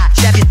the ride.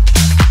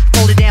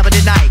 Hold it down for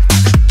the night.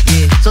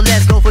 Yeah. So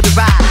let's go for the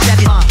ride.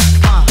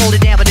 Hold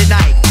it down for the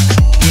night.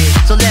 Yeah.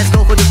 So let's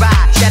go for the ride.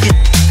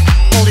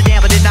 Hold it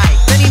down for the night.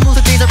 Let me move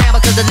some things around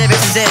because the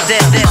lyrics is there.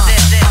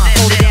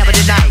 Hold it down for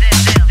the night.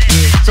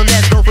 Yeah. So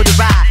let's go for the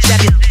ride.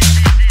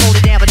 Hold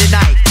it down for the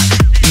night.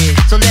 Yeah.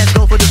 So let's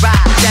go for the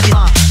ride.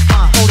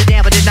 Hold it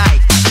down for the night.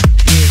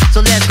 So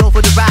let's go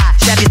for the ride.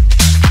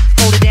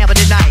 Hold it down for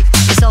the night.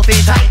 Yourself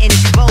in tight, and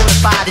if you bona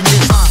fide, then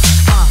just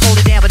hold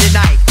it down for the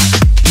night.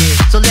 Yeah.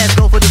 So let's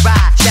go for the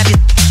ride.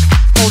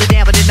 Hold it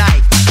down for the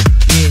night.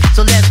 Yeah.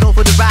 So let's go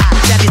for the ride.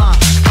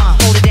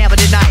 Hold it down for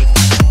the night.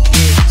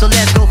 Yeah. So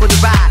let's go for the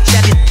ride.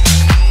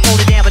 Hold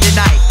it down for the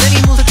night. Let me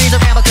move some things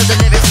around because the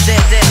lyrics is there.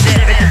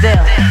 Lyrics is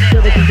there.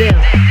 Lyrics is there.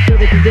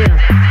 Lyrics is there.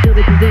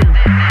 Lyrics is there.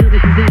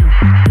 Lyrics is there.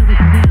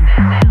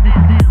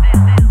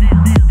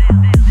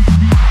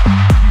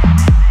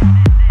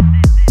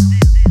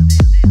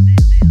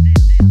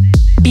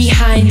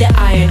 Behind the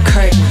Iron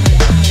Curtain.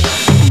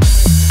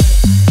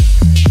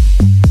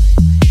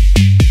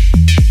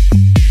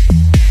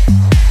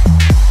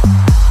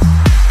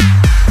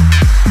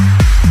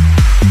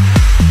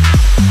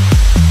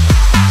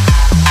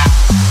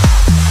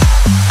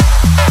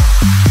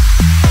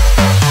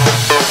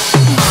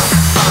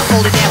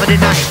 Hold it down for the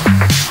night.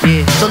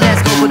 Yeah, so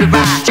let's go for the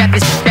ride. Trap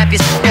is,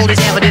 hold it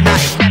down for the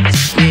night.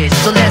 Yeah,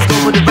 so let's go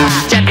for the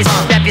ride. Trap is,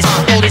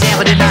 hold it down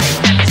for the night.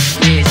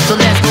 Yeah, so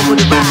let's go for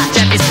the ride.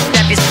 Trap is,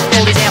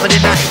 hold it down for the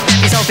night.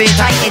 It's all been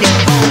tight and it's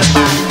bona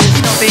fide.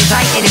 It's all been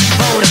tight and it's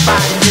bona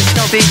fide. It's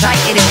all been tight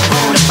and it's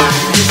bona fide.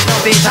 It's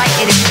all been tight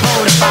and it's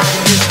bona fide.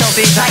 It's all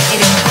been tight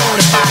and it's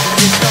bona fide.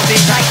 It's all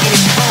been tight and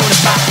it's bona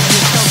fide.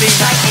 It's all been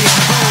tight and it's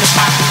bona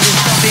fide.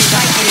 It's all been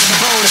tight and it's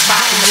bona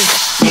fide.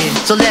 Yeah,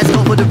 so let's go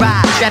for the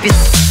ride. Trap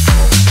is.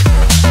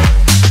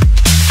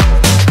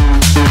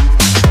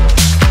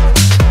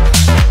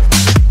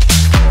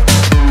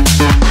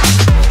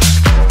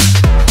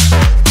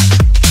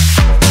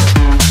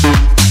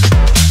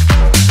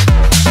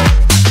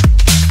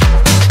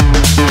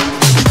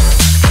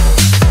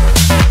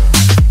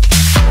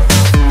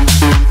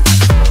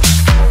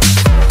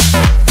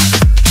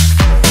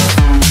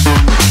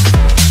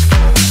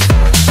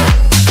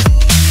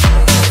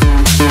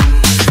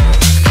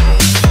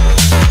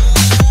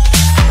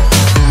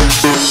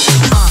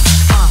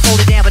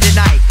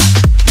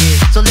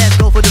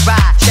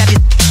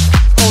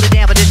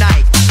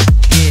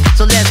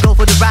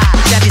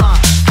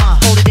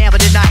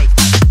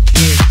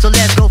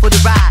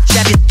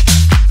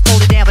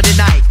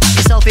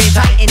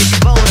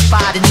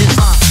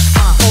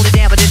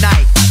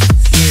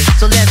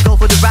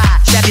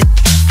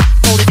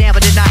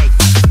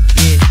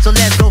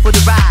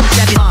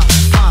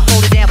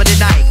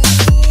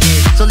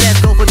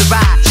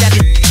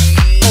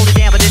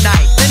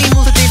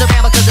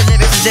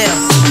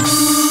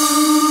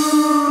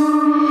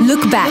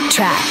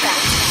 track.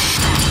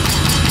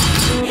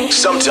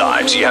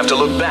 Sometimes you have to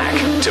look back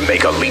to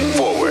make a leap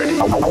forward.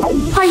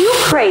 Are you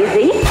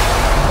crazy?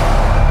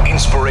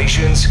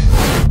 Inspirations,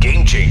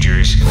 game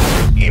changers,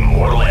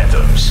 immortal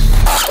anthems.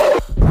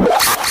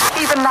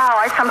 Even now,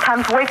 I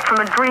sometimes wake from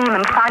a dream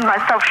and find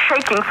myself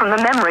shaking from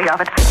the memory of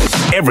it.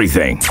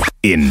 Everything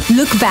in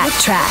Look Back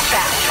track.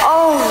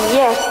 Oh,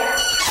 yes.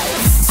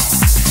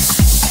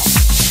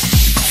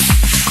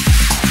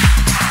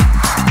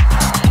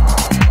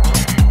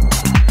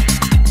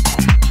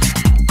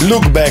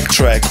 Look Back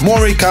track,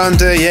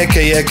 Morikante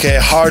Yeke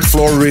Yeke Hard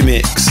Floor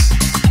Remix.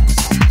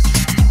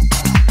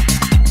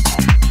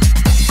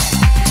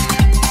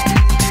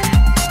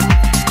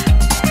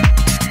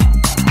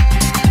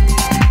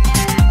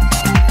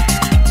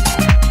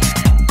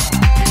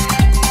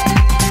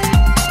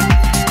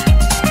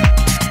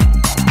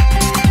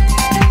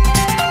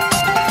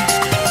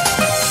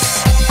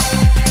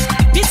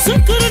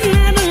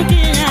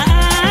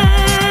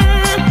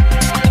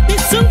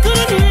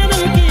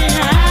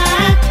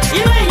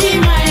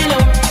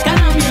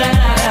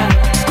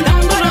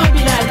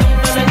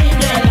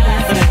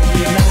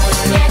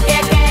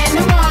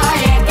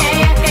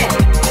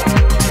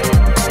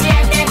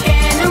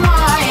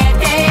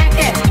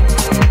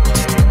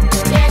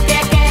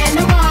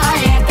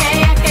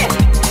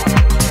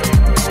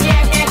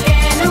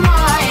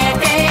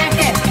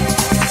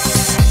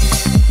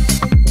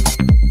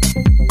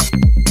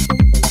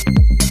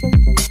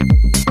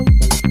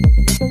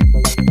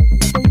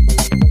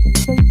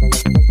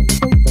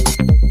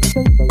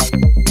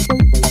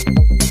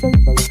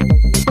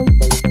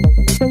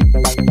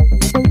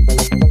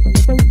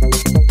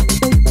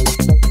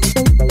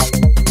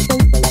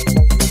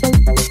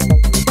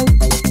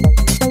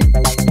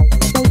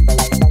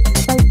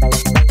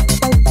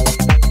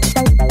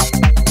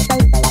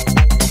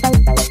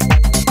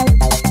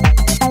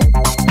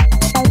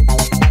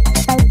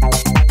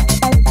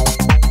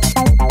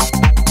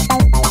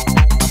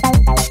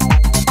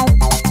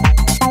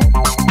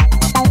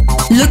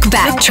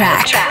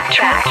 Track.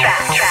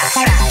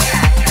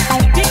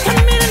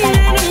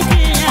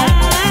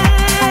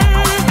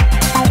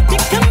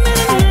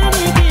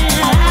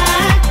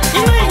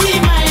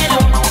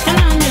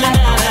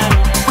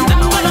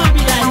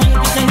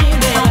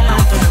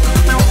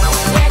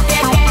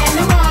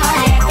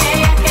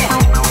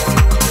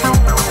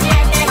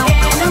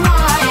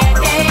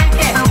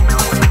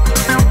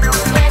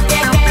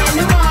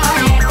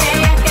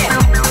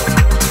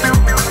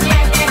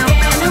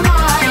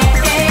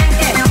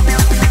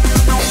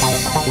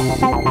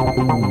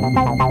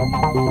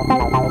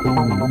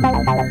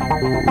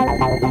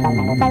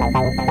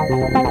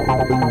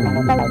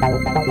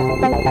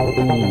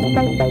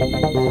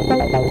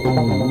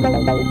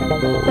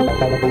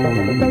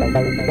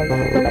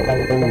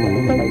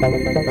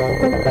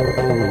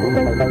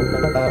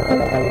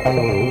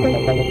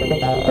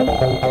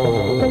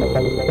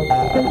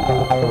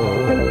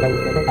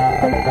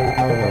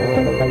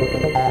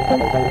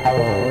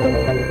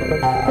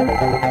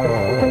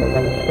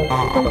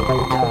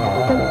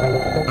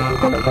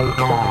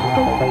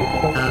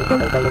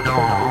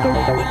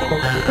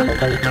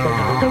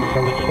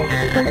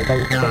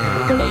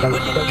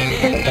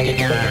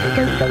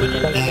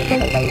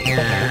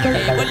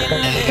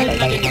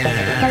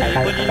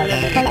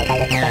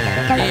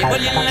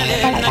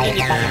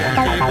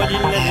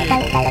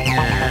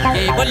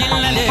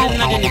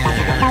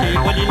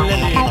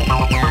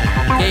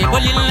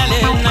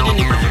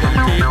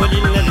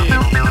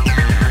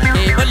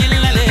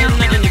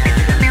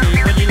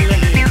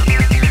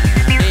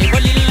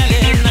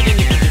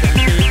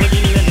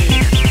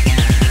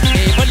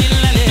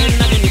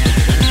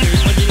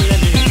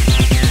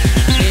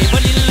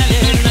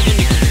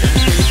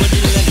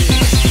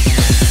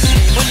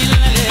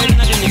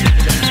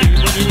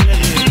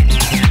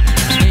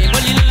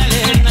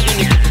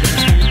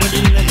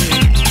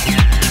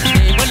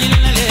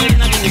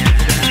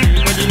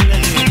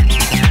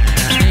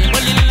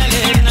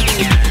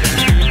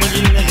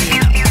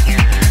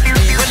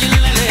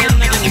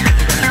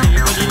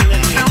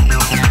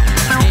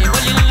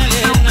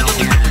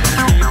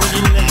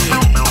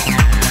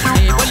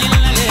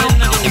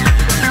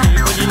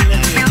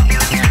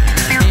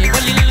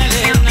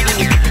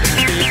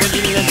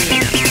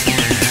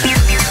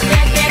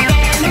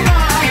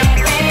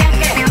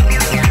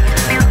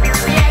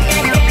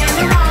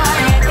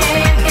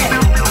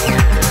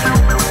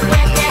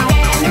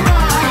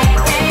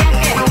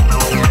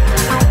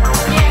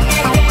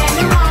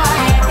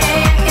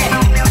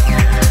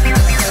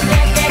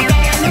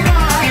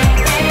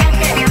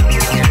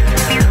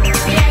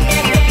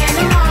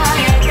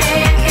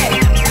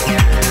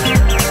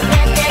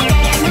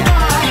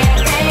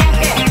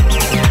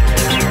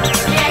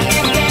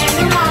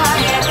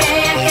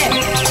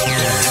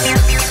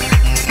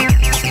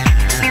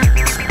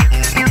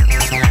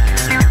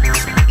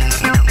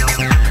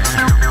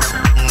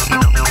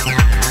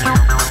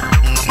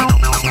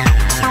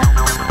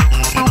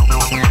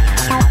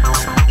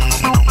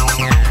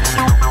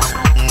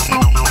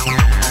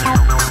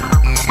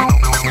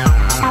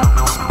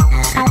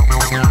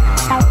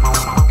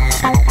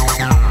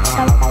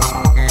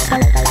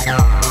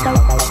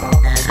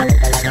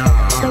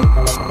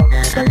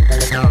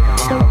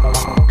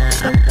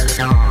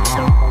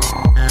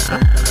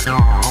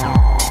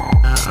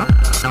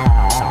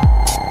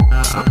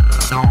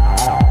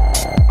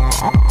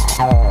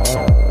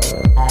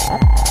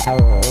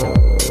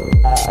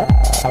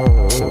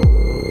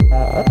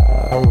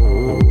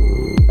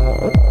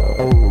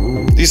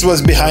 This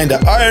was Behind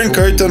the Iron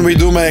Curtain with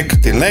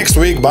UMEK. Till next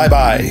week, bye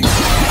bye.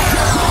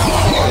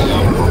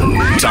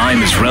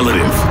 Time is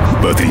relative,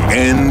 but the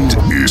end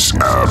is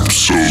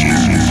absolute.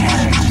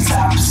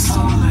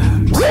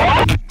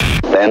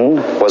 Then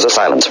was a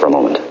silence for a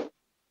moment.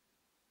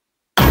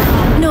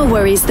 No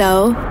worries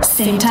though.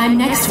 Same time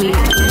next week.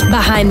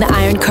 Behind the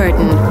Iron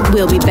Curtain.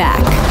 We'll be back.